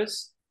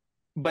subservice.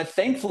 but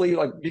thankfully,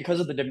 like because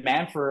of the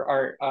demand for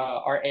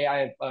our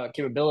AI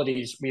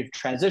capabilities, we've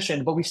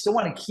transitioned. But we still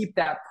want to keep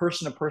that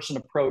person-to-person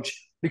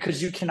approach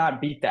because you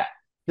cannot beat that.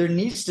 There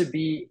needs to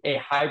be a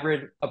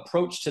hybrid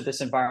approach to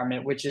this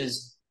environment, which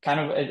is kind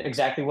of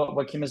exactly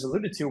what Kim has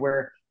alluded to,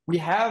 where we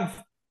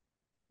have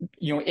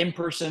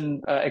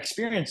in-person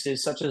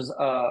experiences such as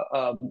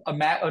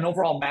an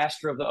overall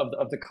master of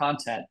the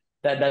content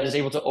that is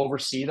able to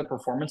oversee the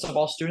performance of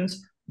all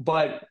students.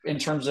 But in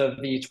terms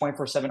of the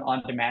 24/7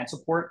 on-demand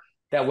support,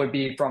 that would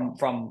be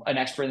from an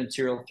expert in the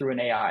material through an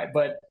AI.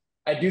 But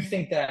I do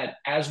think that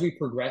as we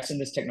progress in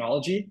this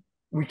technology,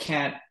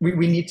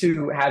 we need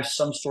to have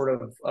some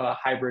sort of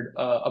hybrid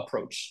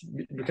approach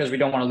because we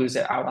don't want to lose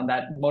it out on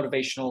that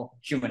motivational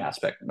human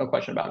aspect. No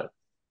question about it.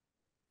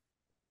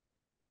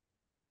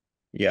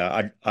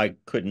 Yeah, I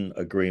couldn't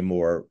agree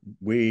more.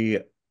 We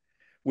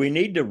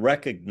need to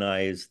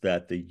recognize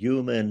that the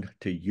human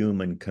to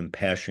human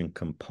compassion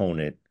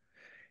component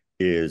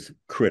is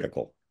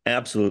critical,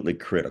 absolutely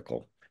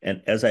critical.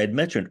 And as I had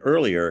mentioned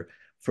earlier,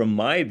 from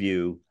my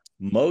view,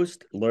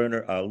 most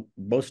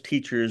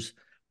teachers,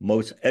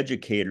 most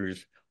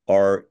educators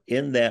are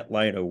in that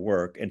line of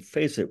work. And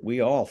face it, we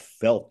all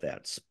felt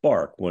that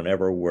spark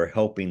whenever we're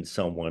helping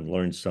someone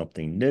learn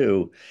something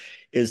new,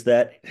 is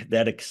that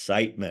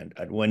excitement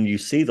when you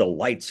see the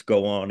lights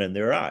go on in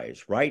their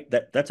eyes, right?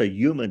 That's a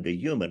human to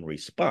human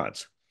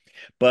response.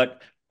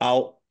 But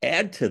I'll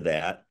add to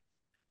that,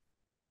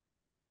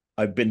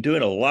 I've been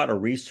doing a lot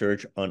of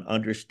research on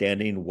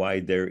understanding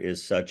why there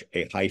is such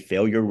a high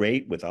failure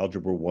rate with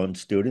Algebra 1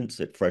 students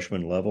at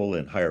freshman level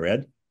in higher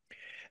ed.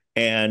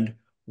 And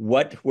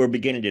what we're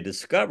beginning to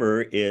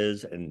discover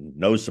is, and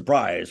no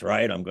surprise,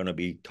 right? I'm going to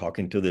be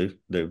talking to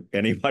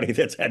anybody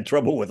that's had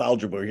trouble with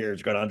algebra here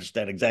is going to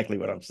understand exactly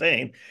what I'm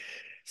saying.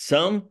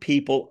 Some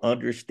people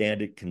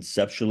understand it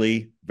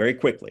conceptually very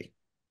quickly.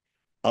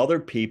 Other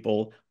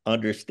people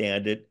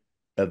understand it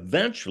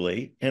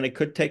eventually, and it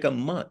could take them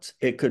months.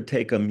 It could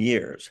take them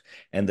years.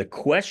 And the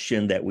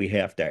question that we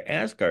have to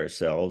ask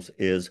ourselves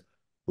is,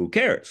 who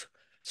cares?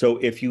 So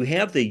if you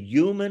have the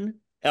human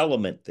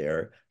element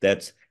there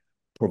that's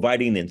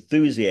providing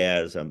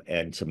enthusiasm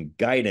and some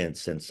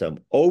guidance and some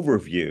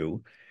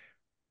overview,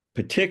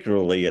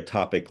 particularly a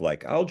topic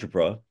like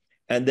algebra,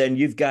 and then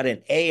you've got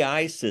an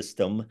AI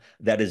system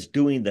that is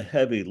doing the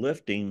heavy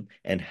lifting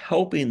and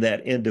helping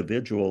that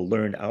individual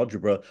learn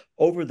algebra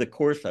over the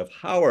course of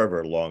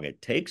however long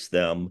it takes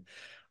them,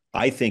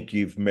 I think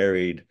you've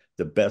married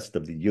the best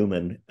of the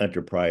human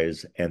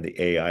enterprise and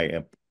the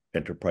AI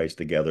enterprise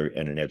together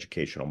in an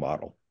educational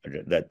model.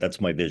 That's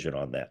my vision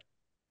on that.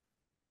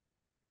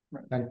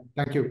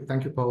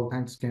 Thank you, Paul.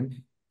 Thanks, Kim.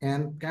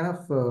 And kind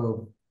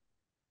of,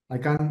 I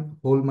can't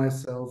hold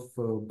myself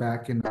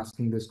back in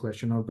asking this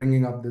question or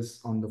bringing up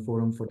this on the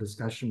forum for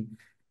discussion.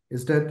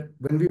 Is that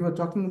when we were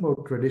talking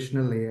about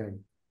traditional AI,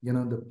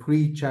 the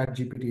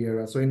pre-ChatGPT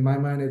era. So in my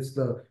mind, it's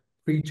the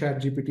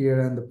pre-ChatGPT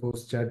era and the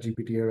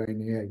post-ChatGPT era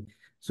in AI.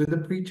 So in the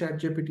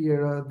pre-ChatGPT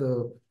era,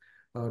 the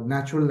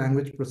natural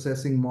language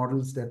processing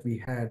models that we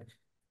had,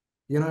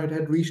 it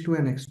had reached to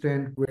an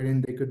extent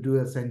wherein they could do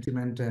a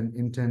sentiment and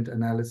intent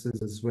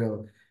analysis as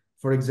well.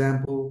 For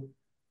example,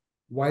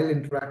 while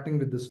interacting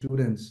with the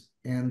students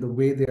and the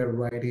way they are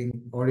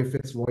writing, or if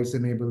it's voice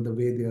enabled, the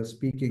way they are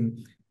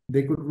speaking,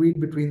 they could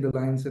read between the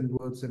lines and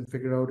words and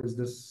figure out, is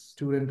this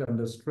student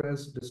under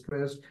stress,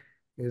 distressed,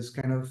 is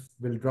kind of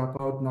will drop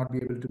out, not be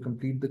able to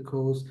complete the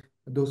course,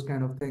 those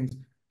kind of things.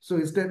 So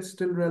is that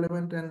still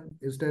relevant? And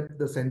is that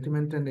the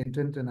sentiment and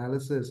intent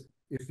analysis,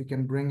 if we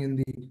can bring in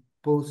the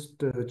post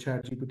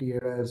ChatGPT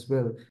era as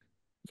well,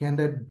 can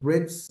that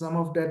bridge some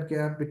of that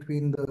gap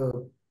between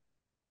the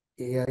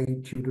AI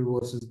tutor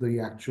versus the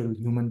actual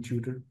human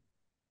tutor?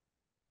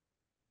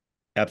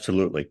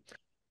 Absolutely.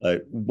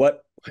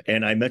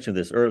 And I mentioned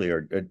this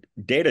earlier,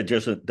 data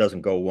just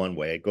doesn't go one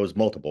way, it goes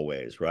multiple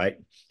ways, right?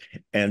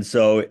 And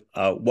so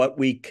what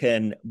we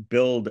can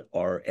build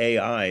are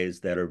AIs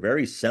that are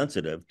very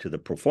sensitive to the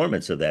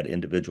performance of that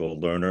individual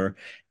learner,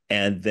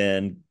 and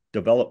then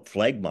develop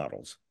flag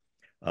models.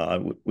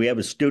 We have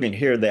a student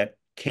here that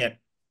can't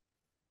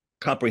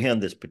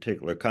comprehend this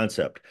particular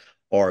concept.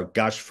 Or,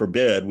 gosh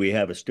forbid, we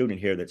have a student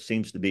here that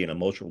seems to be in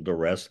emotional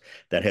duress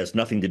that has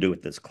nothing to do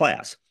with this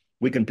class.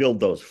 We can build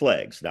those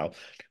flags. Now,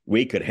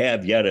 we could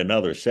have yet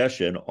another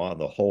session on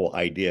the whole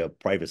idea of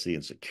privacy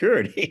and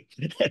security.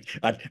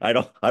 I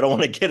don't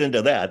want to get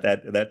into that.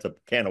 That's a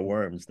can of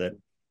worms that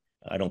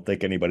I don't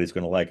think anybody's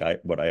going to like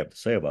what I have to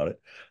say about it.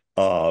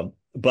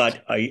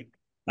 But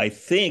I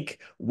think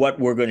what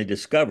we're going to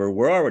discover,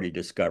 we're already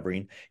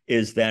discovering,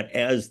 is that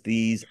as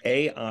these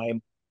AI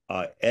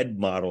ed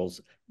models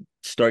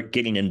start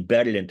getting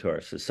embedded into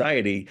our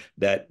society,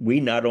 that we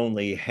not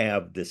only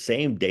have the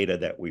same data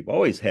that we've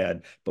always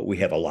had, but we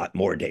have a lot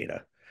more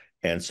data.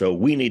 And so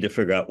we need to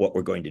figure out what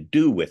we're going to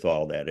do with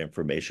all that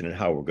information and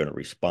how we're going to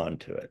respond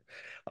to it.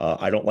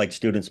 I don't like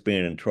students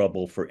being in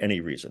trouble for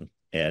any reason.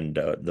 And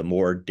the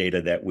more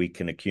data that we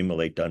can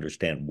accumulate to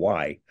understand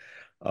why,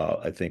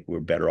 I think we're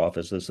better off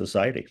as a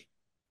society.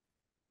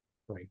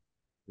 Right.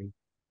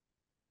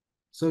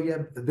 So yeah,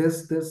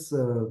 there's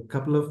a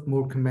couple of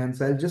more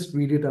comments. I'll just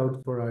read it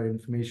out for our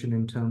information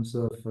in terms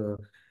of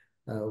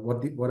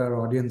what our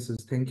audience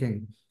is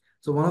thinking.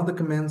 So one of the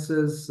comments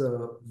is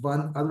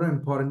one other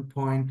important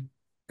point.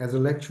 As a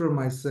lecturer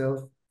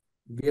myself,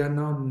 we are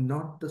now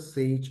not the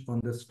sage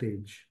on the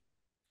stage,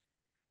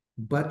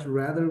 but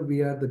rather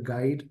we are the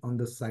guide on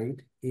the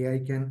side. AI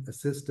can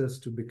assist us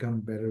to become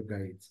better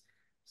guides.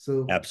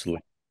 So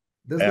Absolutely.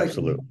 there's like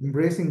Absolutely.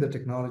 embracing the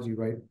technology,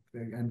 right?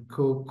 And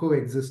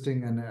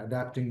coexisting and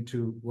adapting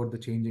to what the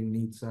changing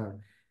needs are.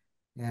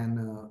 And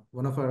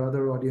one of our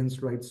other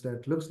audience writes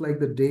that looks like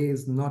the day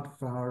is not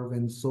far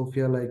when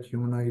Sophia-like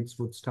humanoids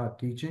would start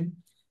teaching.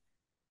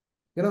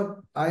 You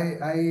know,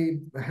 I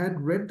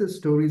had read the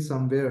story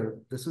somewhere.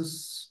 This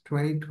is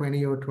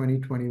 2020 or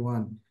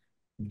 2021.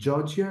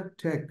 Georgia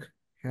Tech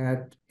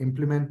had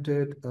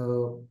implemented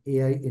a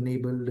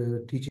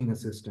AI-enabled teaching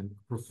assistant,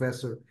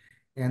 professor,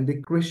 and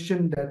they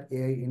christened that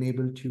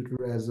AI-enabled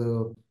tutor as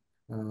a,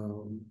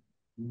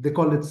 they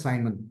call it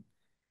Simon.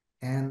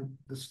 And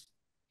this,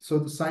 so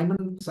the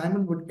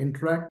Simon would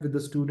interact with the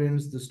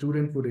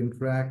student would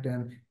interact,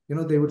 and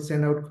they would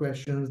send out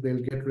questions,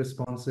 they'll get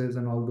responses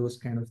and all those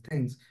kind of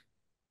things.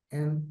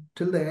 And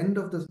till the end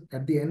of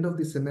at the end of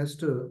the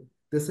semester,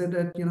 they said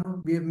that,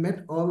 we have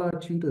met all our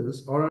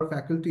tutors or our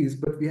faculties,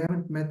 but we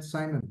haven't met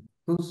Simon.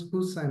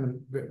 Who's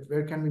Simon?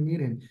 Where can we meet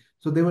him?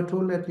 So they were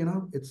told that,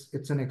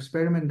 it's an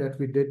experiment that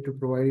we did to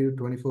provide you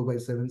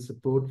 24/7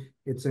 support.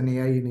 It's an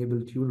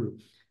AI-enabled tutor.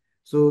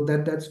 So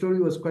that story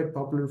was quite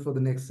popular for the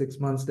next 6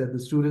 months, that the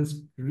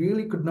students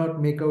really could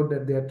not make out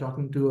that they are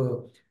talking to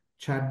a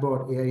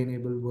chatbot,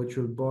 AI-enabled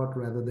virtual bot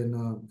rather than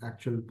an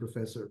actual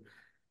professor.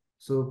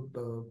 So,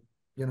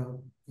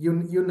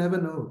 you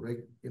never know, right?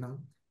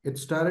 It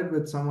started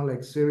with someone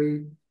like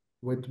Siri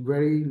with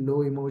very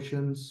low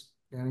emotions,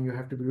 and you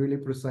have to be really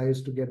precise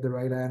to get the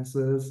right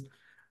answers,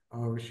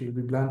 or she'll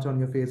be blunt on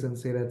your face and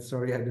say that,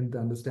 sorry, I didn't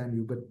understand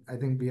you. But I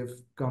think we have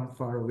come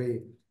far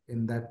away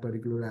in that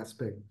particular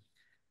aspect.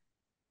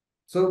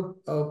 So,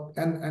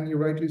 and you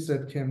rightly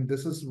said, Kim,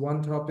 this is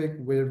one topic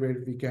where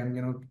we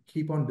can,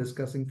 keep on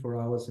discussing for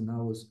hours and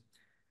hours.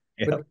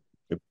 Yeah, but,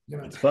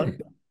 it's fun.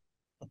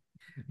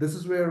 This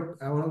is where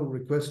I want to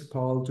request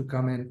Paul to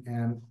come in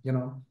and,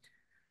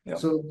 Yep.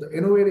 so the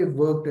innovative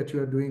work that you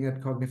are doing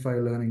at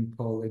Cognify Learning,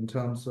 Paul, in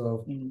terms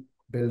of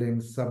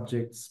building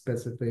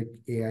subject-specific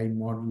AI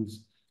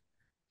models.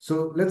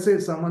 So let's say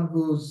someone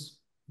who's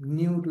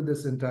new to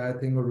this entire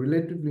thing or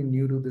relatively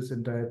new to this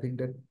entire thing,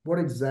 that what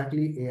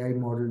exactly AI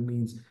model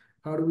means,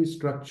 how do we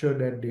structure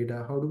that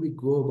data? How do we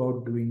go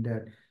about doing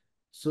that?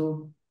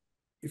 So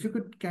if you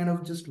could kind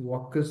of just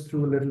walk us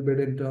through a little bit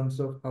in terms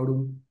of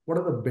what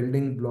are the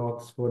building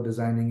blocks for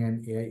designing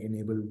an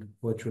AI-enabled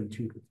virtual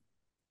tutor?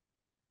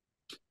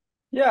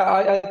 Yeah,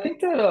 I think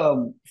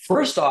that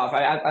first off,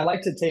 I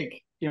like to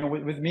take,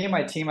 with me and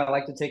my team, I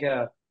like to take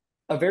a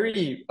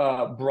very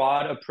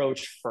broad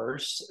approach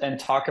first and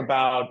talk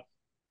about,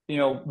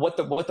 what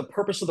the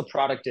purpose of the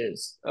product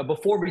is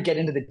before we get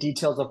into the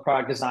details of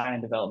product design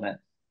and development.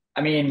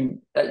 I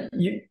mean,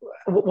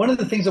 one of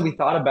the things that we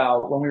thought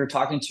about when we were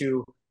talking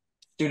to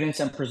students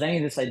and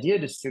presenting this idea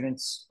to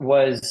students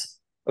was,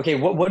 okay,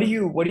 what are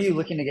you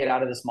looking to get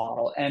out of this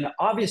model? And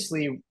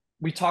obviously,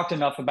 we talked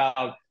enough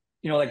about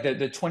like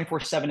the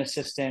 24/7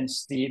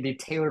 assistance, the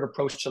tailored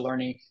approach to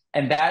learning,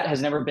 and that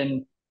has never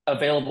been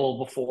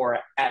available before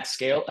at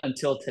scale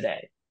until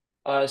today.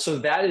 So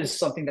that is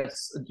something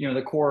that's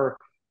the core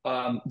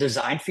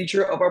design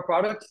feature of our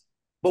product.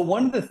 But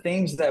one of the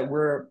things that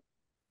we're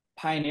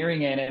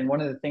pioneering in, and one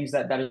of the things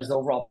that is the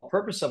overall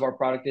purpose of our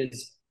product,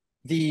 is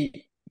the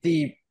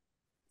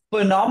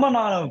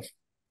phenomenon of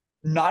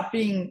not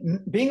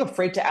being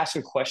afraid to ask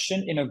a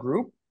question in a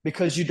group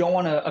because you don't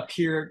want to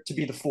appear to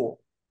be the fool.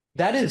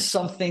 That is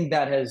something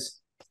that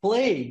has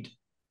plagued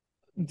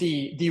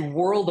the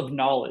world of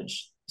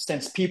knowledge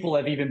since people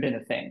have even been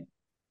a thing.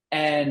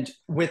 And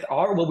with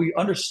what we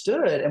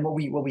understood and what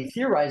we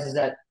theorize is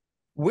that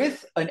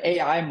with an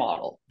AI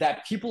model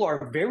that people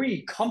are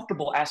very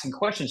comfortable asking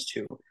questions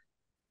to,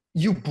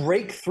 you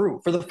break through.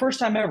 For the first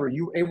time ever,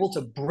 you're able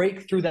to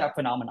break through that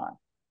phenomenon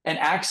and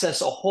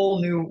access a whole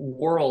new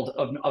world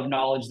of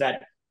knowledge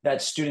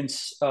that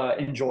students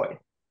enjoy.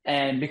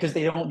 And because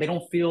they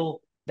don't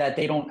feel that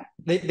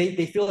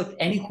they feel like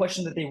any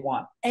question that they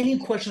want, any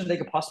question that they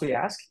could possibly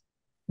ask,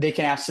 they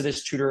can ask to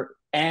this tutor,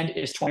 and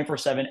is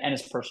 24/7 and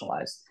is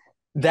personalized.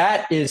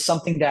 That is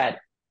something that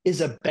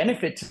is a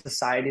benefit to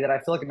society that I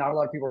feel like not a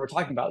lot of people are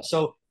talking about.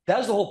 So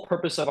that's the whole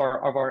purpose of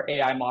our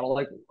AI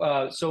model.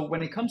 So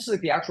when it comes to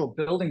the actual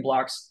building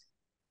blocks,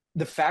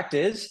 the fact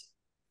is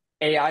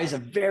AI is a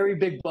very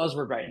big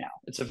buzzword right now.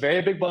 It's a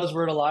very big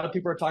buzzword. A lot of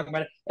people are talking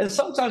about it. And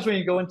sometimes when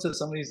you go into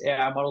some of these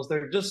AI models,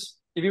 they're just,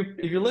 if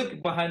you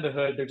look behind the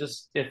hood, they're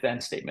just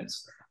if-then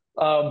statements.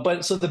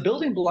 But so the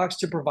building blocks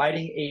to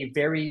providing a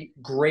very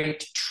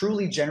great,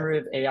 truly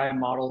generative AI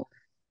model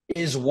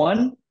is,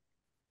 one,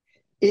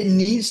 it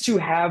needs to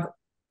have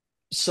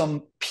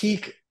some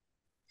peak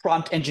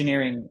prompt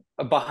engineering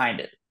behind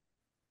it.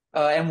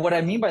 And what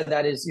I mean by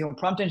that is,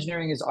 prompt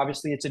engineering is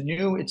obviously it's a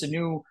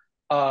new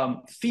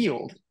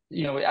field,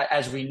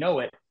 as we know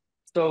it.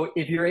 So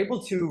if you're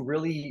able to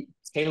really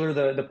tailor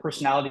the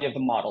personality of the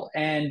model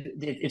and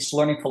its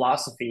learning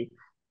philosophy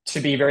to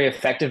be very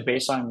effective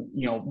based on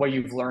what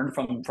you've learned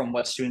from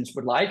what students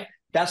would like,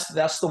 that's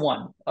the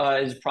one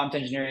is prompt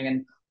engineering.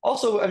 And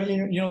also, I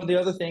mean, the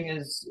other thing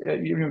is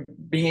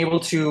being able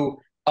to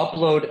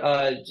upload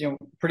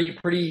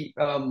pretty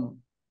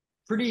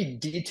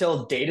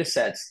detailed data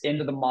sets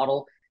into the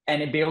model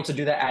and be able to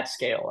do that at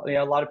scale. I mean,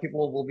 a lot of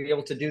people will be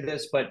able to do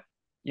this, but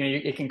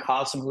it can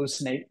cause some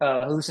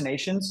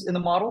hallucinations in the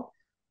model.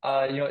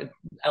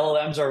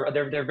 LLMs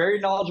they're very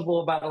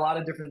knowledgeable about a lot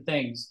of different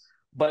things,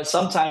 but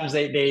sometimes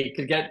they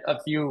could get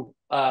a few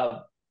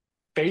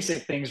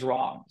basic things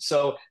wrong.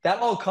 So that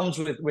all comes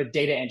with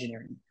data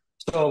engineering.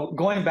 So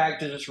going back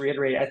to just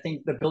reiterate, I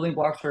think the building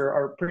blocks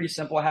are pretty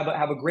simple. Have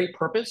a great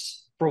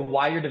purpose for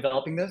why you're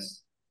developing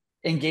this.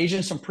 Engage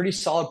in some pretty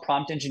solid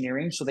prompt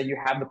engineering so that you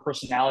have the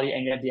personality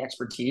and you have the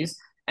expertise.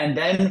 And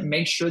then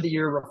make sure that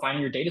you're refining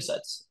your data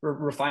sets.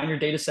 Refine your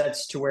data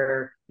sets to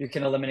where you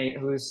can eliminate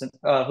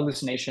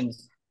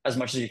hallucinations as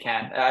much as you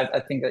can.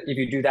 I think that if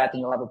you do that, then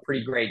you'll have a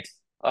pretty great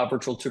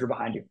virtual tutor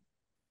behind you.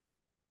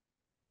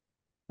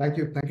 Thank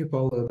you,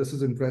 Paul. This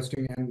is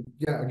interesting, and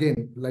yeah,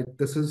 again, like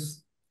this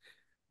is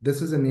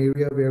an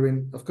area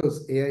wherein, of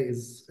course, AI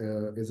is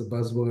a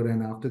buzzword,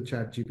 and after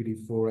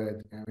ChatGPT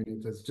 4, I mean,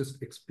 it has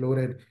just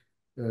exploded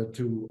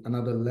to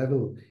another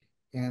level,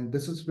 and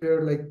this is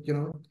where, like,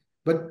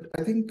 but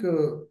I think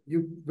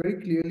you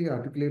very clearly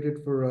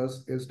articulated for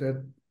us is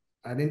that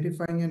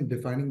identifying and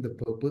defining the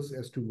purpose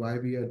as to why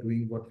we are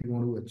doing what we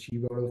want to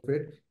achieve out of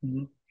it.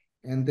 Mm-hmm.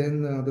 And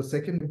then the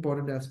second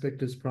important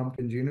aspect is prompt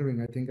engineering.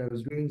 I think I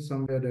was reading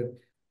somewhere that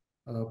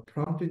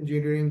prompt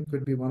engineering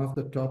could be one of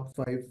the top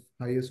 5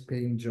 highest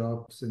paying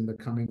jobs in the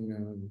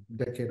coming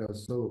decade or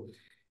so.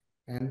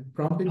 And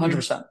prompt engineering,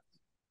 100%.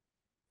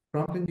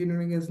 prompt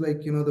engineering is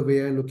like, the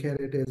way I look at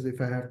it is, if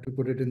I have to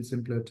put it in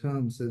simpler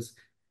terms, is,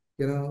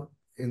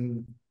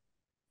 in,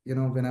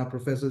 when our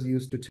professors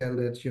used to tell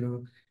that,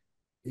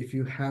 if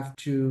you have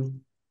to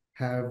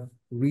have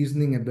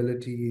reasoning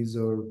abilities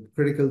or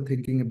critical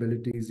thinking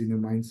abilities in your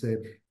mindset,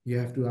 you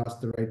have to ask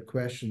the right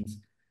questions.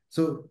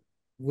 So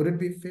would it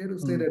be fair to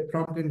say that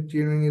prompt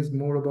engineering is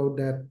more about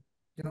that,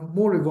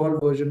 more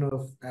evolved version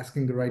of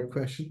asking the right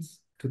questions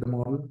to the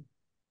model?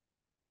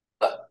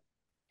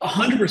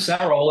 100%,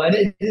 Raul.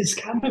 And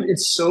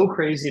it's so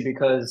crazy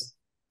because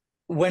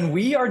when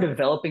we are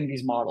developing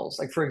these models,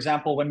 like for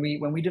example, when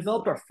we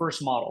developed our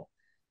first model,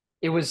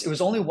 it was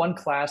only one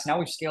class. Now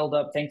we've scaled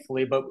up,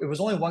 thankfully, but it was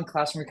only one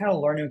class, and we're kind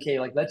of learning. Okay,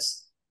 like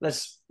let's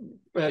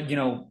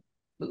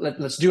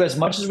do as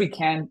much as we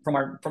can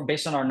from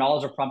based on our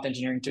knowledge of prompt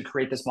engineering to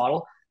create this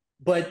model.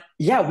 But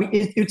yeah,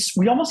 we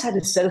almost had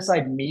to set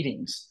aside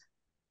meetings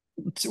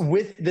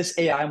with this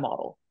AI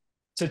model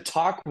to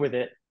talk with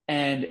it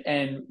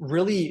and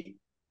really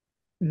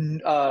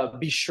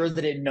be sure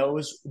that it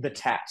knows the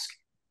task.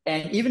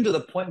 And even to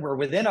the point where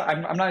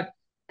I'm not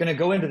going to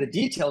go into the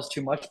details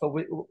too much, but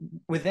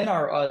within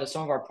our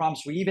some of our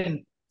prompts, we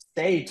even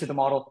say to the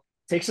model,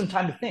 take some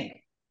time to think,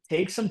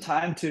 take some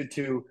time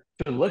to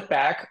look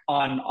back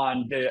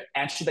on the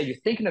answer that you're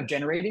thinking of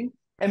generating,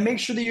 and make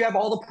sure that you have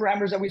all the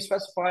parameters that we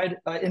specified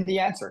in the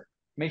answer.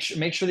 Make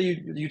sure that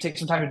you take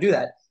some time to do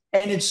that.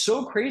 And it's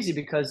so crazy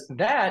because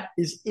that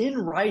is in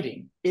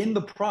writing in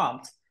the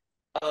prompt.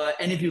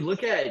 And if you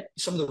look at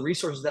some of the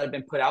resources that have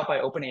been put out by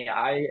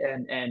OpenAI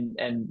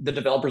and the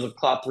developers of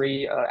Cloud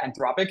 3,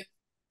 Anthropic,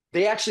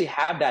 they actually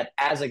have that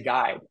as a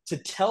guide to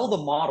tell the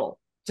model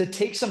to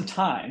take some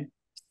time,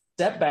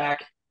 step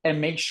back, and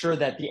make sure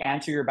that the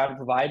answer you're about to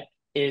provide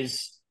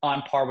is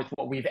on par with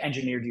what we've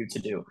engineered you to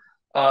do.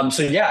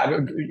 So yeah,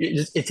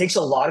 it takes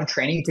a lot of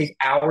training. It takes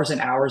hours and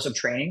hours of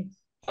training,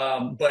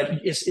 but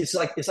it's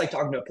like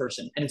talking to a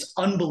person, and it's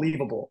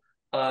unbelievable.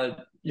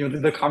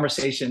 The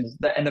conversations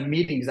and the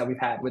meetings that we've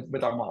had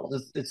with our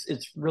models.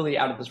 It's really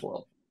out of this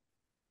world.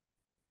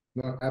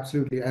 No,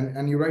 absolutely.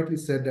 And you rightly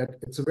said that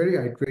it's a very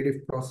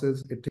iterative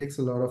process. It takes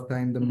a lot of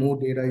time. The more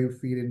data you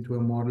feed into a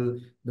model,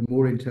 the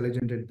more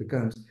intelligent it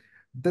becomes.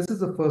 This is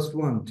the first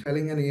one,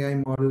 telling an AI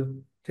model,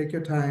 take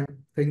your time,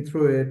 think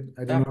through it.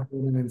 I do not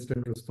want an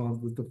instant response.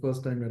 This is the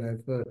first time that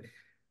I've heard.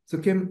 So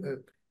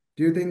Kim,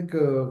 do you think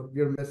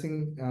you're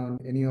missing on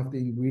any of the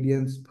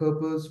ingredients?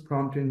 Purpose,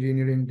 prompt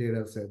engineering,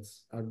 data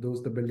sets. Are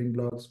those the building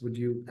blocks? Would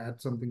you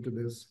add something to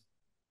this?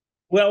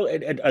 Well,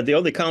 the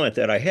only comment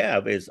that I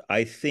have is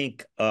I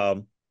think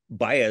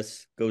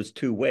bias goes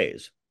 2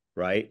 ways,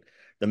 right?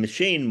 The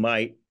machine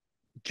might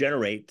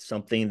generate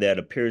something that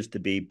appears to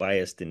be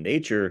biased in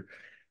nature,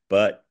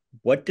 but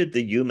what did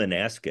the human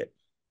ask it?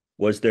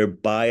 Was there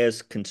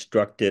bias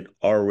constructed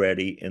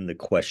already in the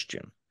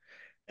question?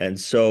 And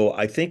so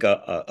I think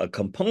a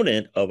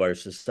component of our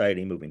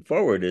society moving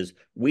forward is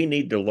we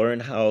need to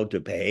learn how to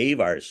behave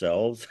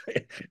ourselves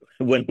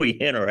when we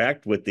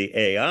interact with the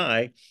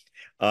AI,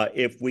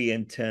 if we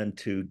intend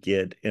to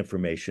get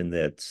information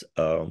that's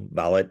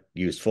valid,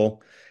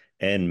 useful,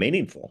 and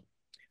meaningful.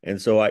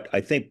 And so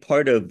I think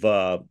part of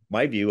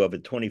my view of a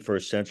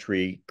 21st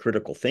century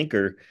critical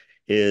thinker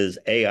is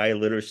AI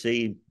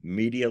literacy,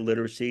 media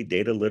literacy,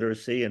 data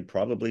literacy, and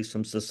probably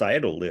some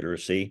societal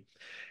literacy.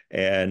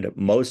 And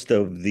most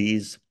of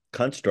these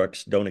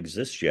constructs don't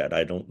exist yet.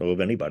 I don't know of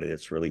anybody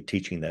that's really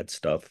teaching that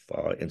stuff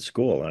in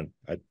school. And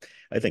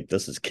I think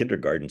this is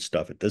kindergarten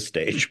stuff at this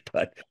stage,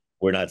 but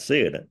we're not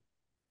seeing it.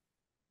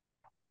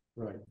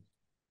 Right.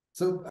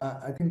 So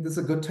I think this is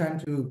a good time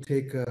to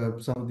take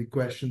some of the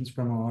questions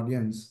from our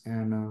audience.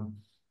 And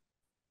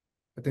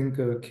I think,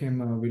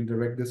 Kim, we'll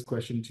direct this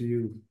question to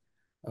you.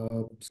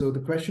 So the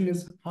question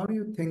is, how do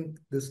you think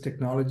this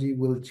technology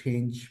will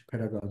change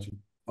pedagogy?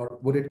 Or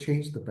would it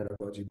change the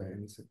pedagogy by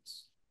any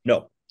sense?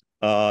 No,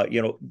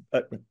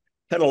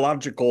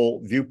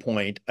 pedagogical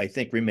viewpoint, I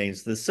think,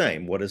 remains the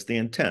same. What is the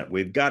intent?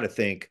 We've got to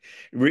think,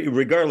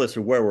 regardless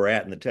of where we're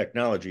at in the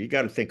technology, you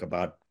got to think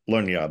about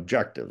learning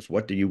objectives.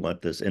 What do you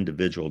want this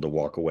individual to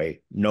walk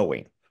away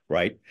knowing,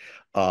 right?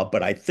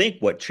 But I think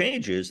what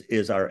changes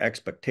is our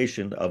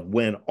expectation of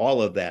when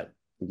all of that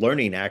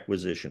learning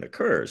acquisition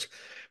occurs.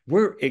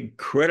 We're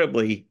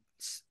incredibly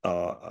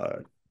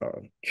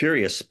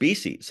curious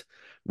species.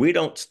 We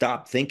don't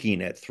stop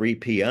thinking at 3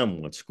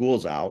 p.m. when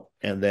school's out,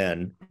 and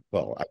then,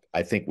 well,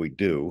 I think we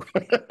do.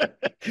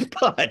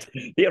 But,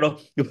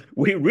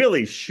 we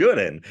really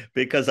shouldn't,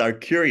 because our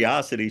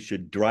curiosity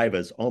should drive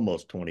us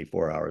almost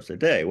 24 hours a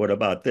day. What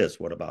about this?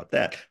 What about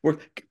that?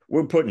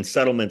 We're putting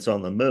settlements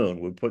on the moon.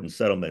 We're putting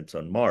settlements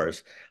on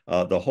Mars.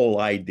 The whole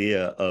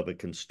idea of a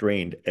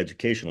constrained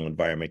educational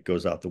environment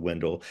goes out the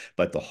window,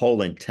 but the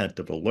whole intent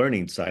of a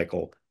learning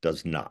cycle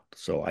does not.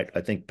 So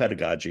I think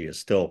pedagogy is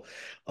still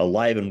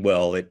alive and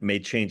well. It may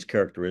change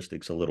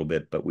characteristics a little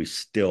bit, but we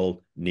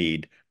still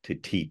need to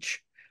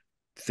teach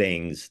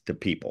things to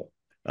people.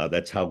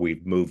 That's how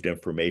we've moved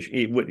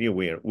information.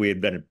 We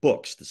invented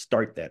books to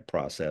start that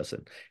process,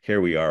 and here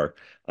we are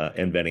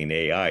inventing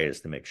AI is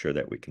to make sure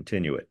that we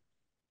continue it.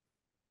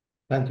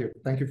 Thank you.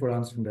 Thank you for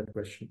answering that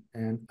question.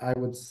 And I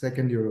would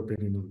second your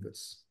opinion on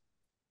this.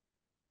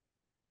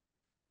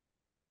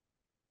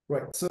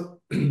 Right.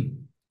 So,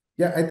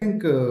 yeah, I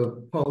think,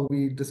 Paul,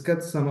 we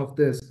discussed some of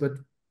this, but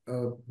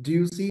do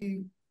you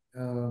see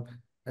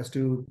as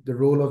to the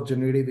role of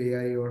generative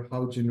AI, or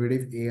how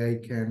generative AI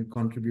can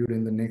contribute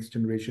in the next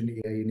generation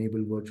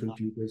AI-enabled virtual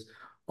tutors,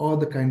 or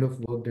the kind of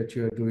work that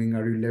you are doing?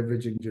 Are you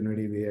leveraging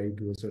generative AI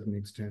to a certain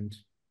extent?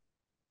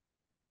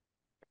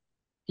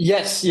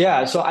 Yes,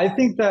 yeah. So I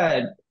think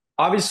that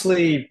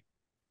obviously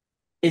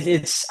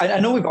I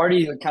know we've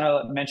already kind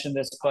of mentioned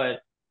this,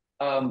 but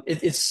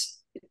it's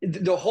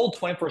the whole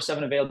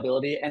 24/7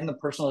 availability and the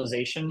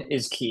personalization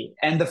is key.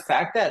 And the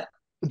fact that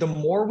the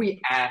more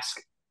we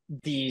ask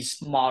these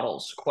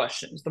models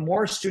questions, the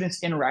more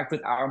students interact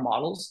with our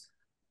models,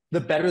 the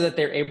better that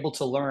they're able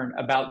to learn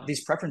about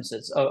these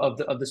preferences of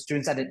the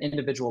students at an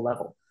individual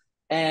level.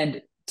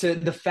 And to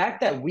the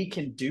fact that we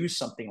can do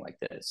something like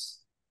this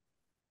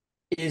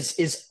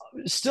is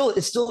still,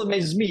 it still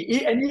amazes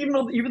me. And even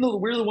though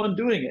we're the one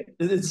doing it,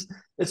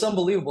 it's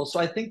unbelievable. So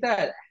I think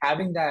that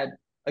having that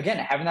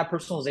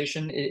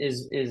personalization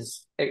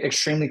is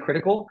extremely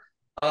critical.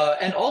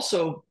 And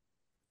also,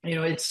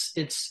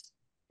 it's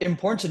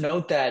important to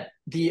note that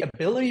the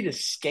ability to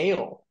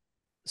scale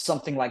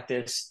something like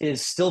this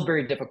is still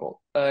very difficult.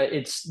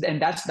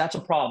 That's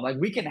a problem. Like,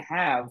 we can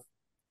have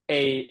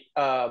an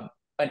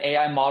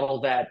AI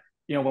model that,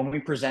 when we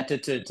present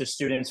it to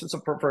students.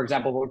 So for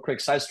example, a quick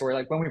side story,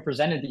 like when we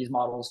presented these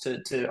models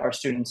to our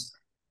students,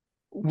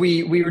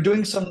 we were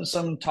doing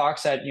some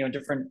talks at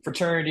different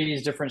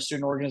fraternities, different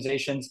student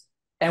organizations,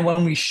 and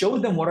when we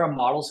showed them what our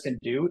models can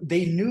do,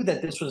 they knew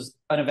that this was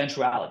an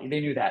eventuality.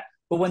 They knew that,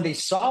 but when they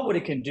saw what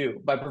it can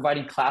do by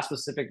providing class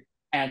specific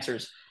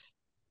answers,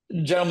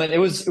 gentlemen, it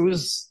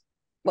was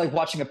like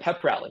watching a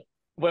pep rally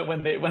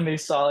when they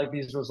saw like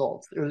these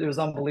results. It was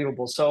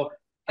unbelievable. So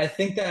I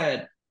think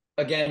that,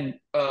 again,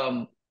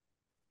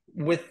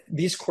 with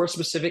these course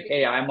specific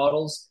AI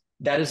models,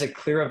 that is a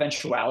clear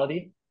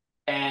eventuality.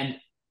 And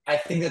I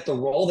think that the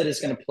role that it's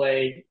going to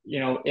play,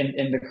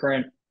 in the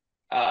current,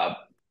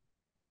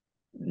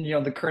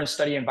 the current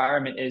study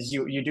environment is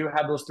you do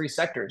have those three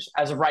sectors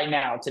as of right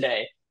now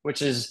today,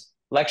 which is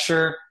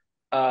lecture,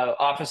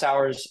 office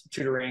hours,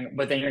 tutoring,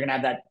 but then you're going to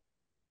have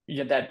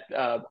that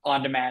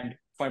on-demand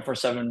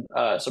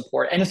 24/7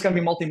 support, and it's going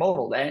to be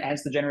multimodal, and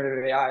hence the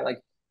generative AI. Like,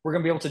 we're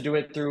going to be able to do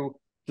it through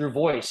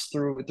voice,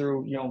 through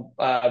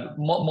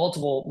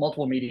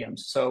multiple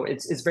mediums. So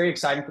it's very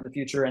exciting for the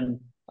future, and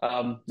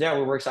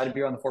we're excited to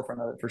be on the forefront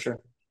of it for sure.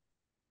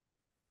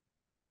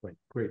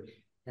 Great.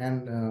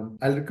 And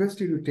I'll request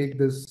you to take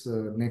this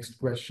next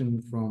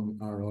question from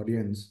our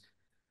audience.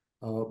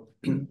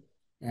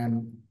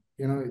 And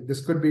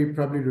this could be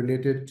probably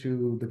related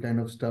to the kind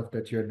of stuff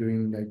that you're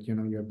doing, like,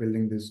 you're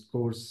building this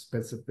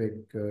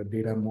course-specific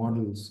data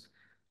models.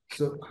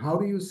 So how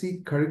do you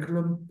see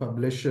curriculum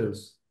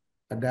publishers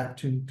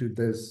adapting to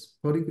this,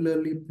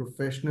 particularly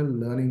professional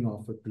learning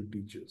offered to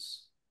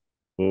teachers?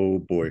 Oh,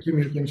 boy. Kim,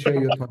 you can share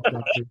your thoughts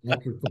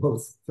after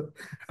Paul's.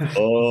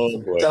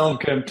 Oh, boy. Tell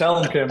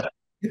him, Kim.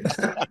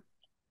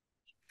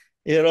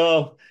 You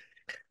know,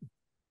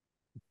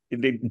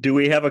 do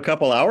we have a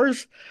couple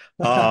hours?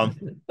 Um,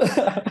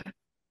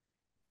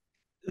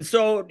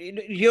 so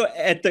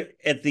at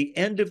the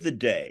end of the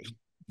day,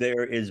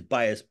 there is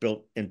bias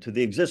built into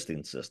the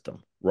existing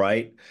system,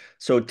 right?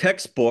 So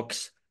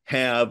textbooks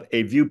have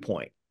a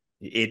viewpoint.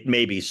 It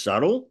may be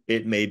subtle,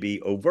 it may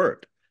be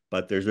overt,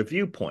 but there's a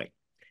viewpoint.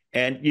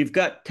 And you've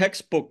got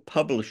textbook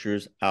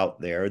publishers out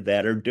there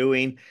that are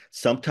doing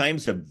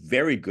sometimes a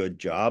very good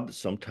job,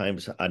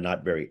 sometimes a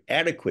not very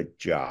adequate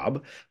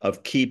job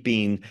of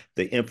keeping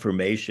the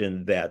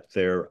information that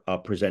they're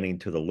presenting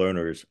to the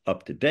learners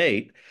up to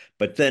date.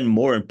 But then,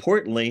 more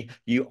importantly,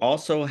 you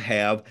also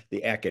have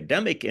the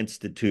academic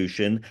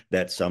institution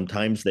that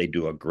sometimes they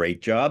do a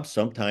great job,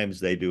 sometimes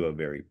they do a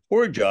very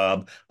poor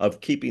job of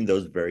keeping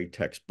those very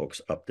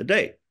textbooks up to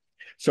date.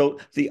 So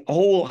the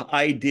whole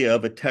idea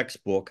of a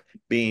textbook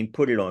being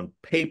put it on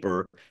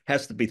paper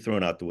has to be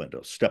thrown out the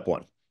window. Step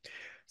one.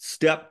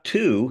 Step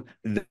two,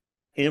 the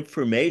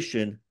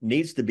information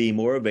needs to be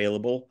more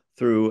available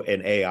through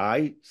an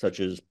AI, such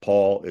as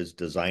Paul is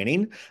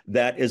designing,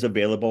 that is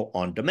available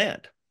on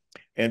demand.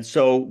 And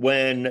so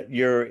when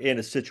you're in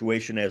a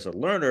situation as a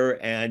learner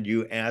and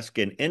you ask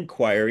an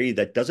inquiry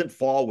that doesn't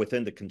fall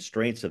within the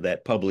constraints of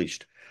that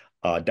published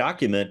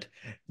document,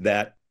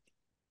 that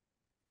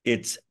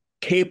it's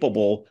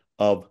capable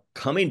of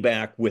coming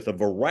back with a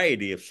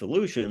variety of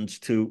solutions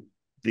to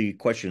the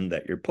question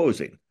that you're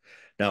posing.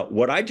 Now,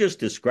 what I just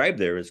described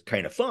there is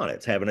kind of fun.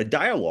 It's having a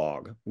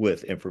dialogue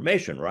with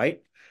information,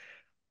 right?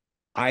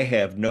 I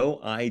have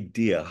no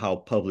idea how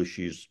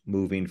publishers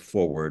moving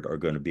forward are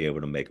going to be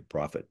able to make a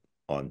profit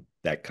on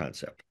that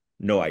concept.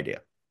 No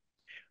idea.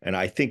 And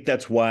I think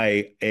that's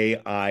why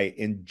AI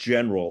in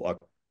general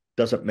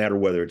doesn't matter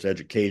whether it's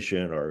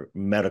education or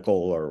medical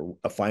or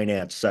a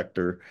finance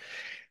sector,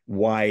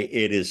 why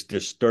it is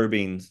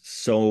disturbing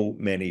so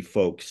many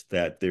folks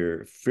that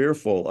they're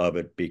fearful of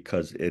it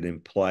because it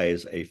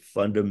implies a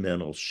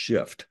fundamental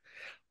shift,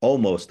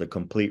 almost a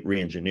complete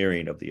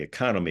reengineering of the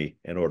economy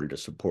in order to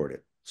support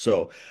it.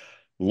 So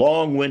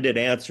long-winded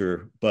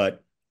answer,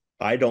 but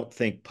I don't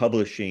think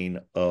publishing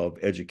of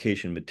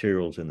education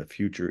materials in the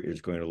future is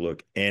going to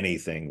look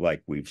anything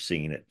like we've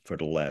seen it for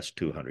the last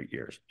 200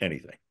 years.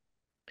 Anything.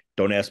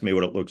 Don't ask me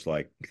what it looks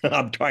like.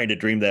 I'm trying to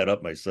dream that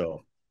up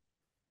myself.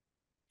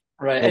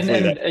 Right. And Hopefully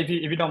that. and if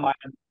you don't mind,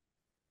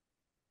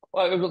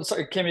 well,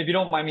 sorry, Kim, if you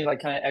don't mind me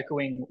like kind of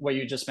echoing what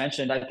you just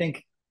mentioned, I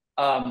think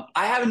I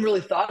haven't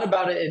really thought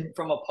about it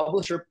from a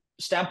publisher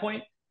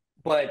standpoint,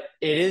 but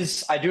it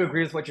is, I do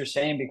agree with what you're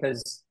saying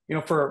because,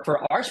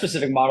 for our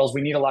specific models,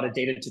 we need a lot of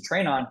data to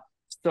train on.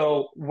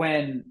 So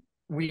when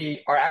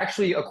we are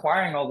actually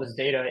acquiring all this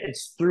data,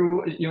 it's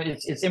through,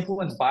 it's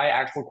influenced by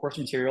actual course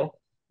material.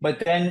 But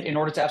then in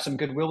order to have some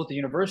goodwill with the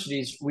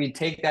universities, we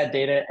take that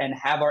data and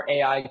have our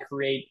AI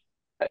create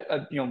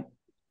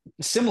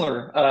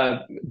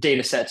similar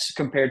data sets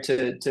compared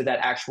to that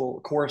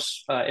actual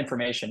course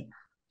information.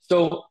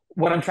 So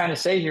what I'm trying to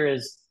say here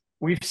is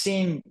we've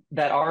seen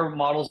that our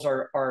models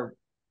are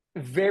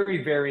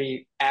very,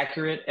 very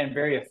accurate and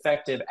very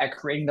effective at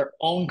creating their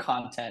own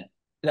content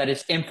that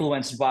is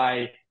influenced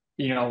by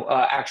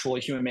actual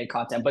human made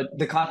content. But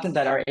the content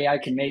that our AI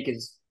can make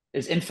is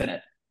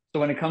infinite. So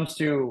when it comes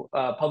to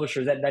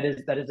publishers,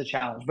 that is a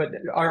challenge. But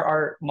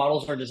our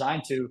models are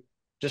designed to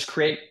just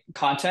create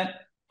content,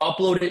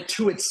 upload it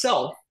to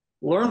itself,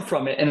 learn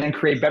from it, and then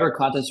create better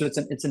content. So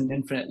it's an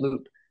infinite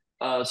loop.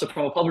 So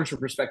from a publisher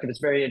perspective,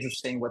 it's very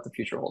interesting what the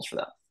future holds for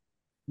that.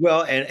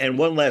 Well, and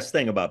one last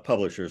thing about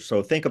publishers.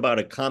 So think about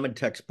a common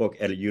textbook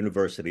at a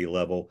university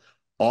level.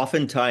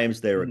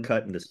 Oftentimes they are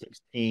cut into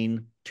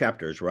 16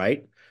 chapters,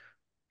 right?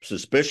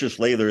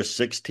 Suspiciously, there's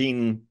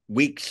 16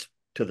 weeks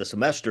to the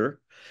semester.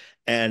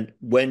 And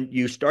when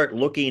you start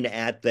looking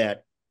at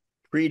that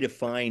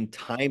predefined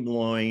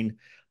timeline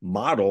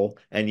model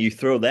and you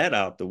throw that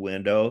out the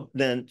window,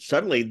 then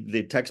suddenly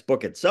the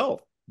textbook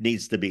itself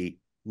needs to be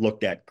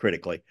looked at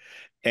critically.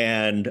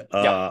 And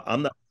Yeah.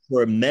 I'm not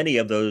sure many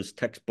of those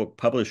textbook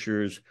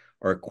publishers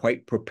are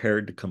quite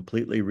prepared to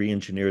completely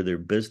re-engineer their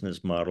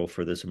business model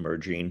for this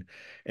emerging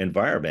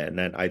environment.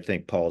 And I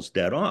think Paul's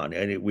dead on.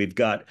 And we've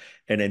got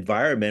an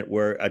environment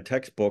where a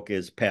textbook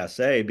is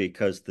passe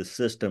because the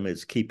system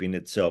is keeping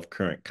itself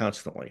current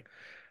constantly.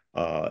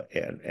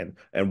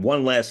 And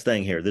one last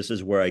thing here. This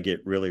is where I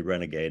get really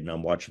renegade, and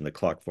I'm watching the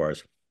clock for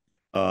us.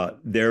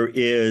 There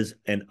is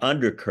an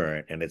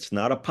undercurrent, and it's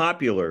not a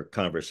popular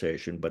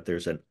conversation, but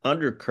there's an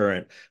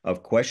undercurrent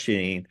of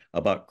questioning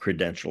about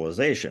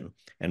credentialization.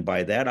 And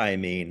by that, I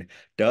mean,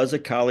 does a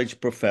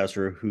college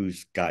professor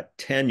who's got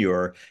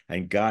tenure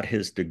and got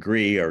his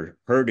degree or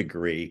her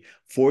degree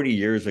 40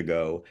 years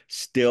ago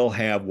still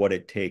have what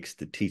it takes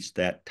to teach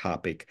that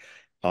topic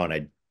on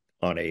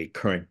a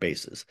current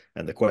basis?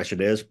 And the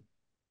question is,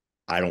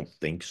 I don't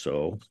think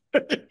so.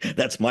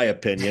 That's my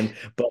opinion.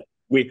 But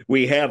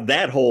we have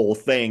that whole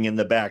thing in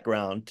the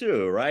background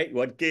too, right?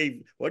 What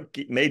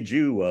made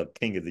you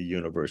king of the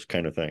universe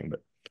kind of thing?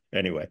 But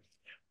anyway,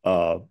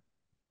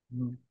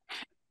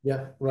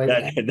 Yeah,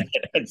 right.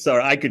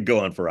 Sorry, I could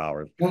go on for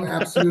hours. No,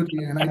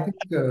 absolutely. And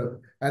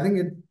I think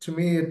it to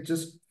me it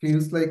just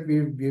feels like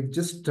we've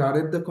just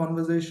started the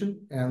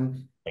conversation,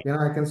 and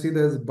I can see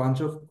there's a bunch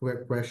of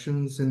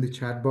questions in the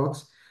chat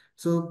box.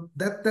 So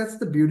that's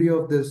the beauty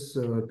of this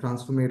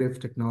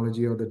transformative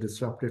technology or the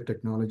disruptive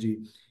technology.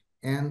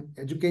 And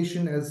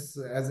education as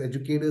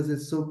educators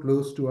is so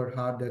close to our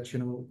heart that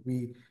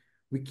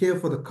we care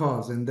for the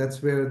cause, and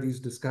that's where these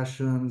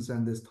discussions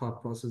and this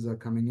thought process are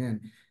coming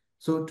in.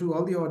 So to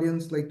all the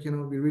audience, we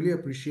really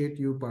appreciate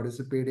you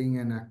participating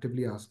and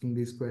actively asking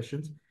these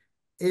questions.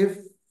 If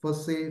for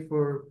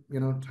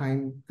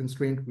time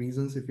constraint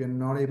reasons, if you're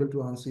not able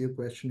to answer your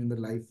question in the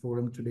live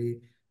forum today,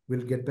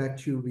 we'll get back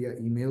to you via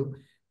email.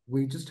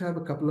 We just have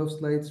a couple of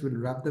slides. We'll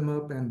wrap them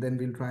up, and then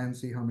we'll try and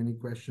see how many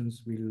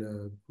questions we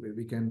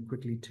can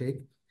quickly take.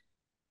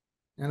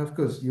 And of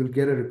course, you'll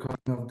get a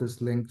recording of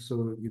this link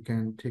so you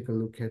can take a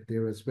look at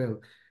there as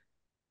well.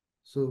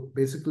 So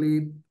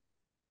basically,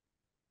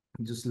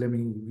 just let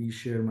me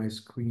reshare my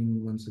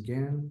screen once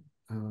again.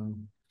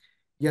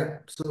 Yeah,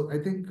 so I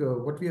think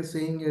what we are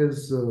saying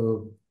is,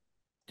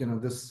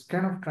 this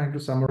kind of trying to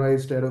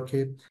summarize that,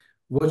 okay,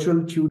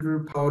 virtual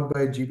tutor powered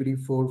by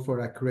GPT-4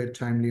 for accurate,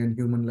 timely, and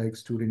human-like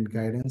student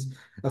guidance.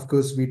 Of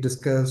course, we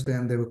discussed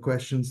and there were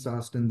questions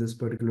asked in this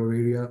particular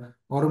area,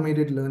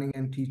 automated learning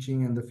and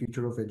teaching and the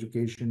future of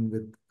education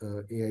with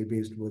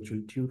AI-based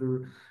virtual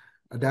tutor,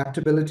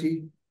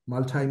 adaptability,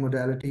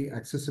 multimodality,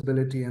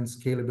 accessibility, and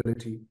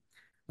scalability.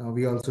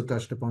 We also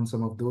touched upon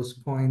some of those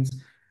points.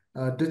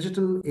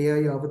 Digital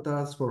AI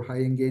avatars for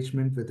high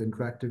engagement with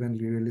interactive and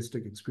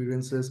realistic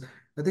experiences.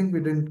 I think we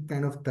didn't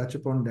kind of touch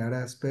upon that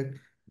aspect,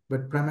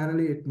 but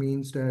primarily it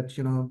means that,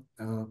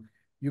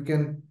 you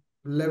can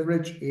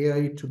leverage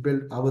AI to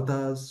build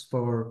avatars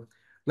for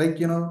like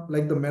the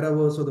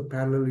metaverse or the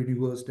parallel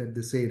universe that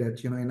they say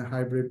that, in a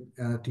hybrid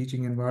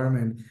teaching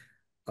environment,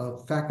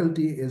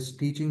 faculty is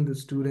teaching the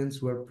students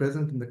who are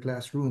present in the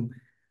classroom,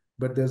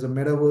 but there's a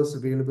metaverse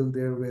available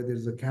there where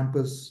there's a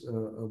campus,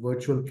 a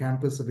virtual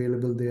campus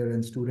available there,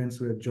 and students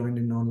who have joined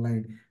in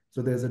online.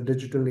 So there's a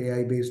digital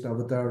AI-based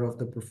avatar of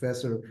the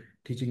professor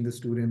teaching the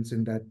students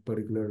in that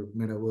particular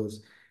metaverse.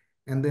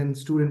 And then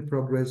student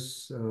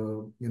progress,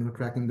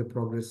 tracking the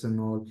progress and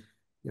all,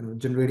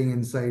 generating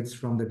insights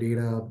from the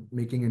data,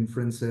 making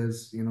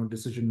inferences,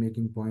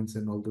 decision-making points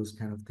and all those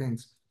kind of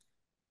things.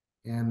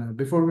 And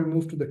before we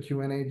move to the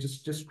Q&A,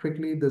 just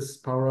quickly, this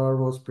Power Hour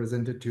was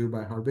presented to you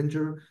by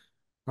Harbinger.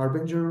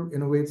 Harbinger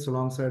innovates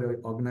alongside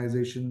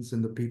organizations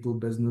in the people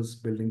business,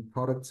 building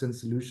products and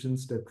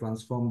solutions that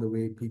transform the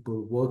way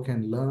people work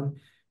and learn.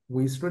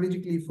 We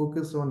strategically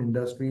focus on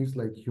industries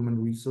like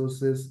human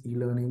resources,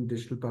 e-learning,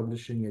 digital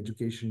publishing,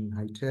 education, and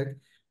high tech.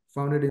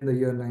 Founded in the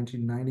year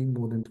 1990,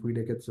 more than 3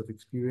 decades of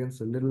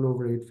experience, a little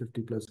over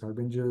 850 plus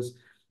Harbingers.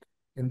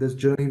 In this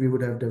journey, we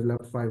would have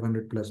developed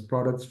 500 plus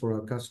products for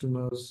our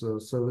customers,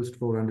 serviced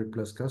 400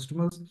 plus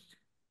customers.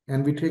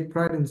 And we take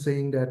pride in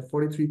saying that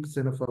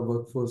 43% of our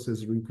workforce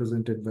is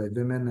represented by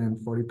women and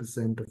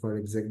 40% of our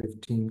executive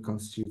team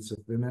constitutes of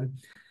women.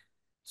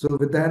 So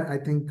with that, I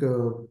think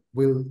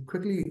we'll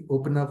quickly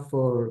open up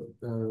for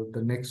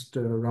the next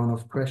round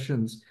of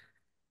questions.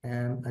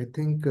 And I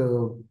think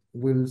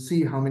we'll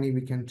see how many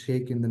we can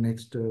take in the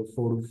next 4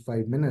 to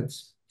 5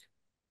 minutes.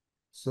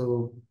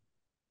 So.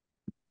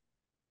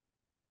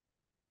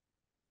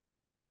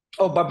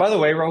 Oh, but by the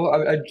way,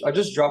 Rahul, I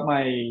just dropped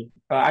my.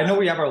 I know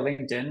we have our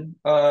LinkedIn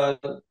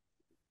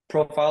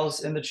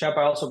profiles in the chat,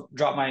 but I also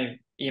dropped my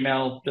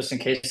email just in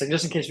case. Like,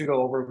 just in case we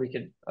go over,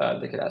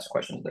 they could ask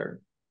questions there.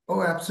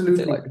 Oh,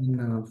 absolutely. Like.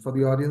 For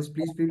the audience,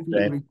 please feel free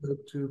to reach out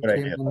to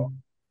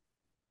Kim.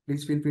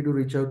 Please feel free to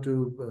reach out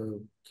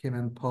to Kim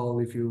and Paul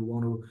if you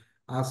want to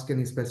ask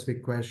any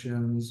specific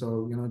questions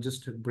or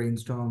just to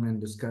brainstorm and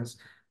discuss.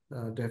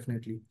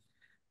 Definitely.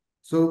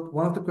 So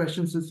one of the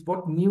questions is,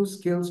 what new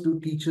skills do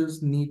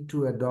teachers need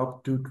to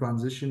adopt to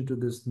transition to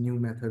this new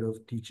method of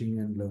teaching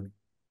and learning?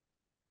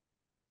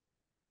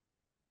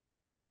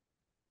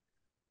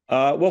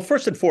 Well,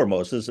 first and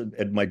foremost, this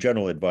is my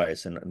general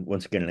advice, and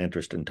once again, in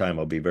interest in time,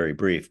 I'll be very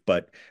brief.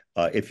 But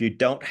if you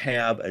don't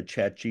have a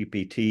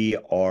ChatGPT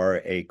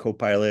or a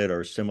Copilot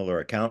or similar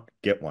account,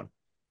 get one.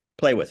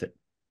 Play with it.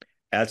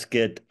 Ask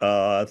it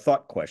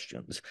thought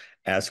questions.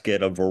 Ask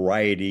it a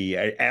variety.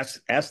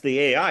 Ask the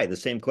AI the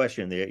same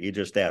question that you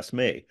just asked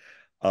me.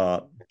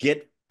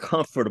 Get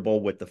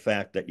comfortable with the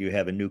fact that you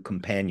have a new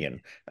companion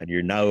and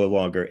you're no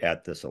longer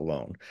at this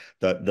alone.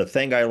 The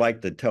thing I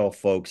like to tell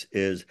folks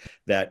is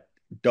that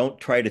don't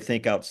try to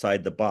think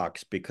outside the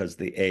box because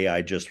the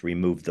AI just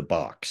removed the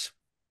box.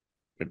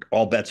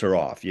 All bets are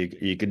off.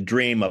 You can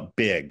dream up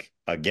big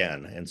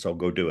again, and so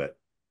go do it.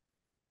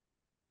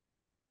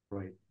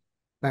 Right.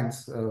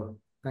 Thanks.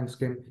 Thanks,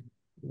 Kim.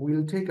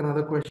 We'll take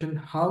another question.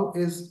 How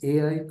is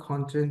AI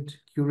content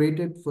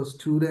curated for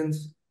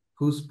students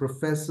whose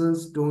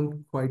professors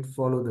don't quite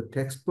follow the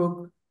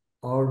textbook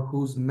or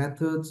whose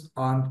methods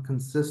aren't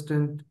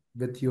consistent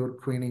with your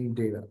training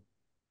data?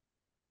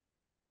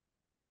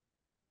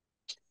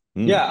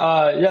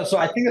 Yeah. So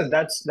I think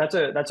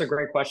that's a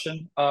great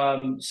question.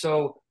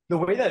 So the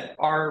way that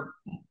our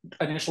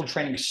initial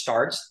training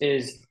starts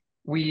is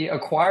we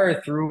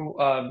acquire through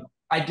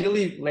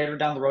ideally later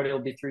down the road it'll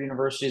be through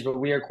universities, but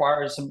we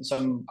acquire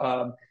some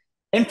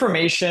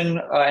information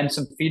and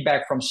some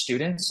feedback from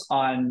students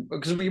on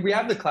because we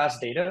have the class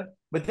data,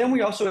 but then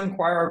we also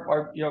inquire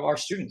our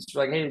students.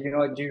 We're like, hey,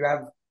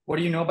 what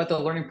do you know about the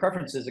learning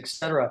preferences,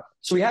 etc.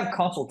 So we have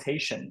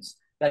consultations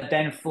that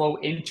then flow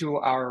into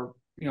our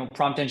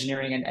prompt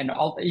engineering and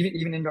all,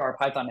 even into our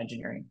Python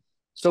engineering.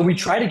 So we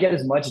try to get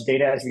as much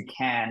data as we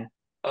can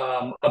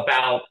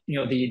about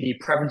the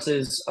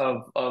preferences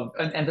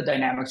and the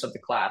dynamics of the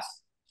class.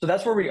 So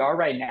that's where we are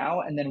right now.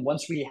 And then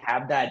once we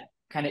have that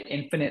kind of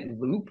infinite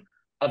loop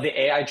of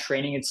the AI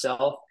training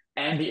itself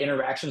and the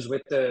interactions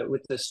with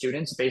the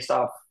students based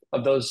off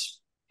of those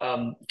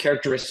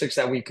characteristics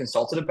that we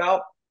consulted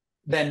about,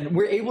 then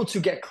we're able to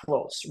get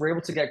close. We're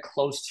able to get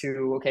close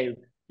to, okay,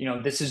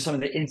 this is some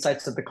of the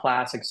insights of the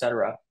class, et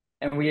cetera.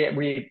 And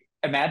we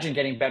imagine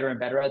getting better and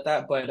better at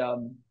that. But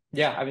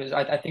yeah,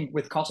 I think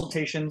with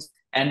consultations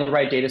and the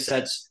right data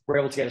sets, we're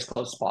able to get as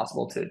close as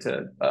possible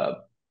to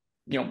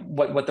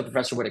what the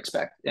professor would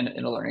expect in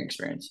a learning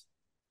experience.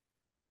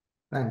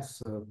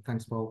 Thanks.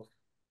 Thanks, Paul.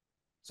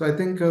 So I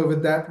think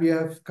with that, we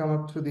have come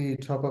up to the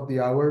top of the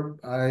hour.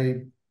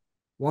 I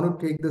want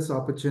to take this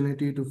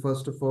opportunity to,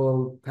 first of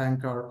all,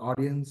 thank our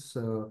audience.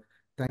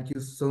 Thank you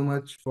so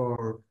much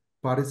for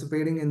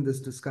participating in this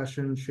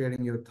discussion,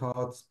 sharing your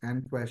thoughts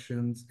and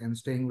questions, and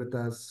staying with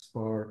us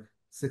for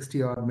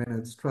 60 odd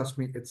minutes. Trust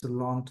me, it's a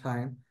long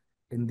time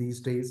in these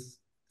days.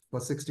 For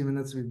 60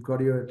 minutes, we've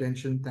got your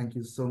attention. Thank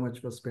you so much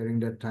for sparing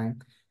that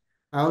time.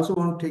 I also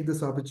want to take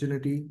this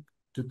opportunity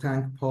to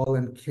thank Paul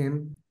and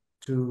Kim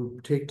to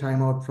take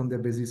time out from their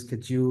busy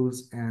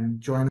schedules and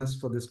join us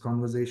for this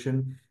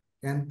conversation.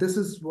 And this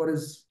is what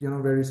is,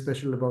 very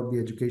special about the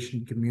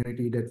education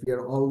community, that we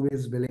are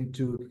always willing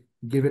to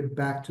give it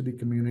back to the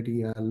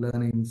community,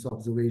 learnings,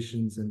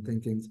 observations, and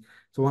thinkings.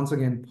 So once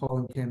again, Paul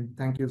and Kim,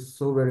 thank you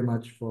so very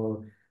much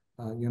for,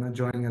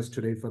 joining us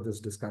today for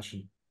this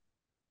discussion.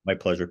 My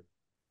pleasure.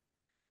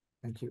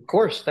 Thank you. Of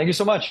course. Thank you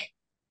so much.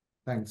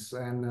 Thanks.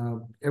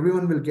 And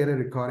everyone will get a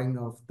recording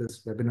of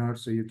this webinar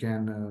so you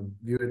can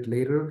view it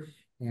later.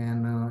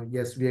 And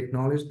yes, we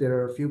acknowledge there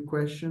are a few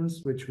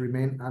questions which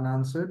remain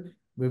unanswered.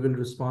 We will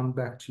respond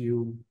back to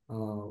you,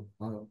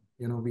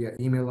 via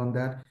email on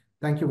that.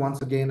 Thank you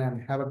once again,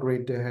 and have a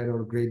great day ahead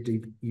or a great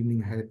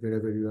evening ahead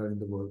wherever you are in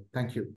the world. Thank you.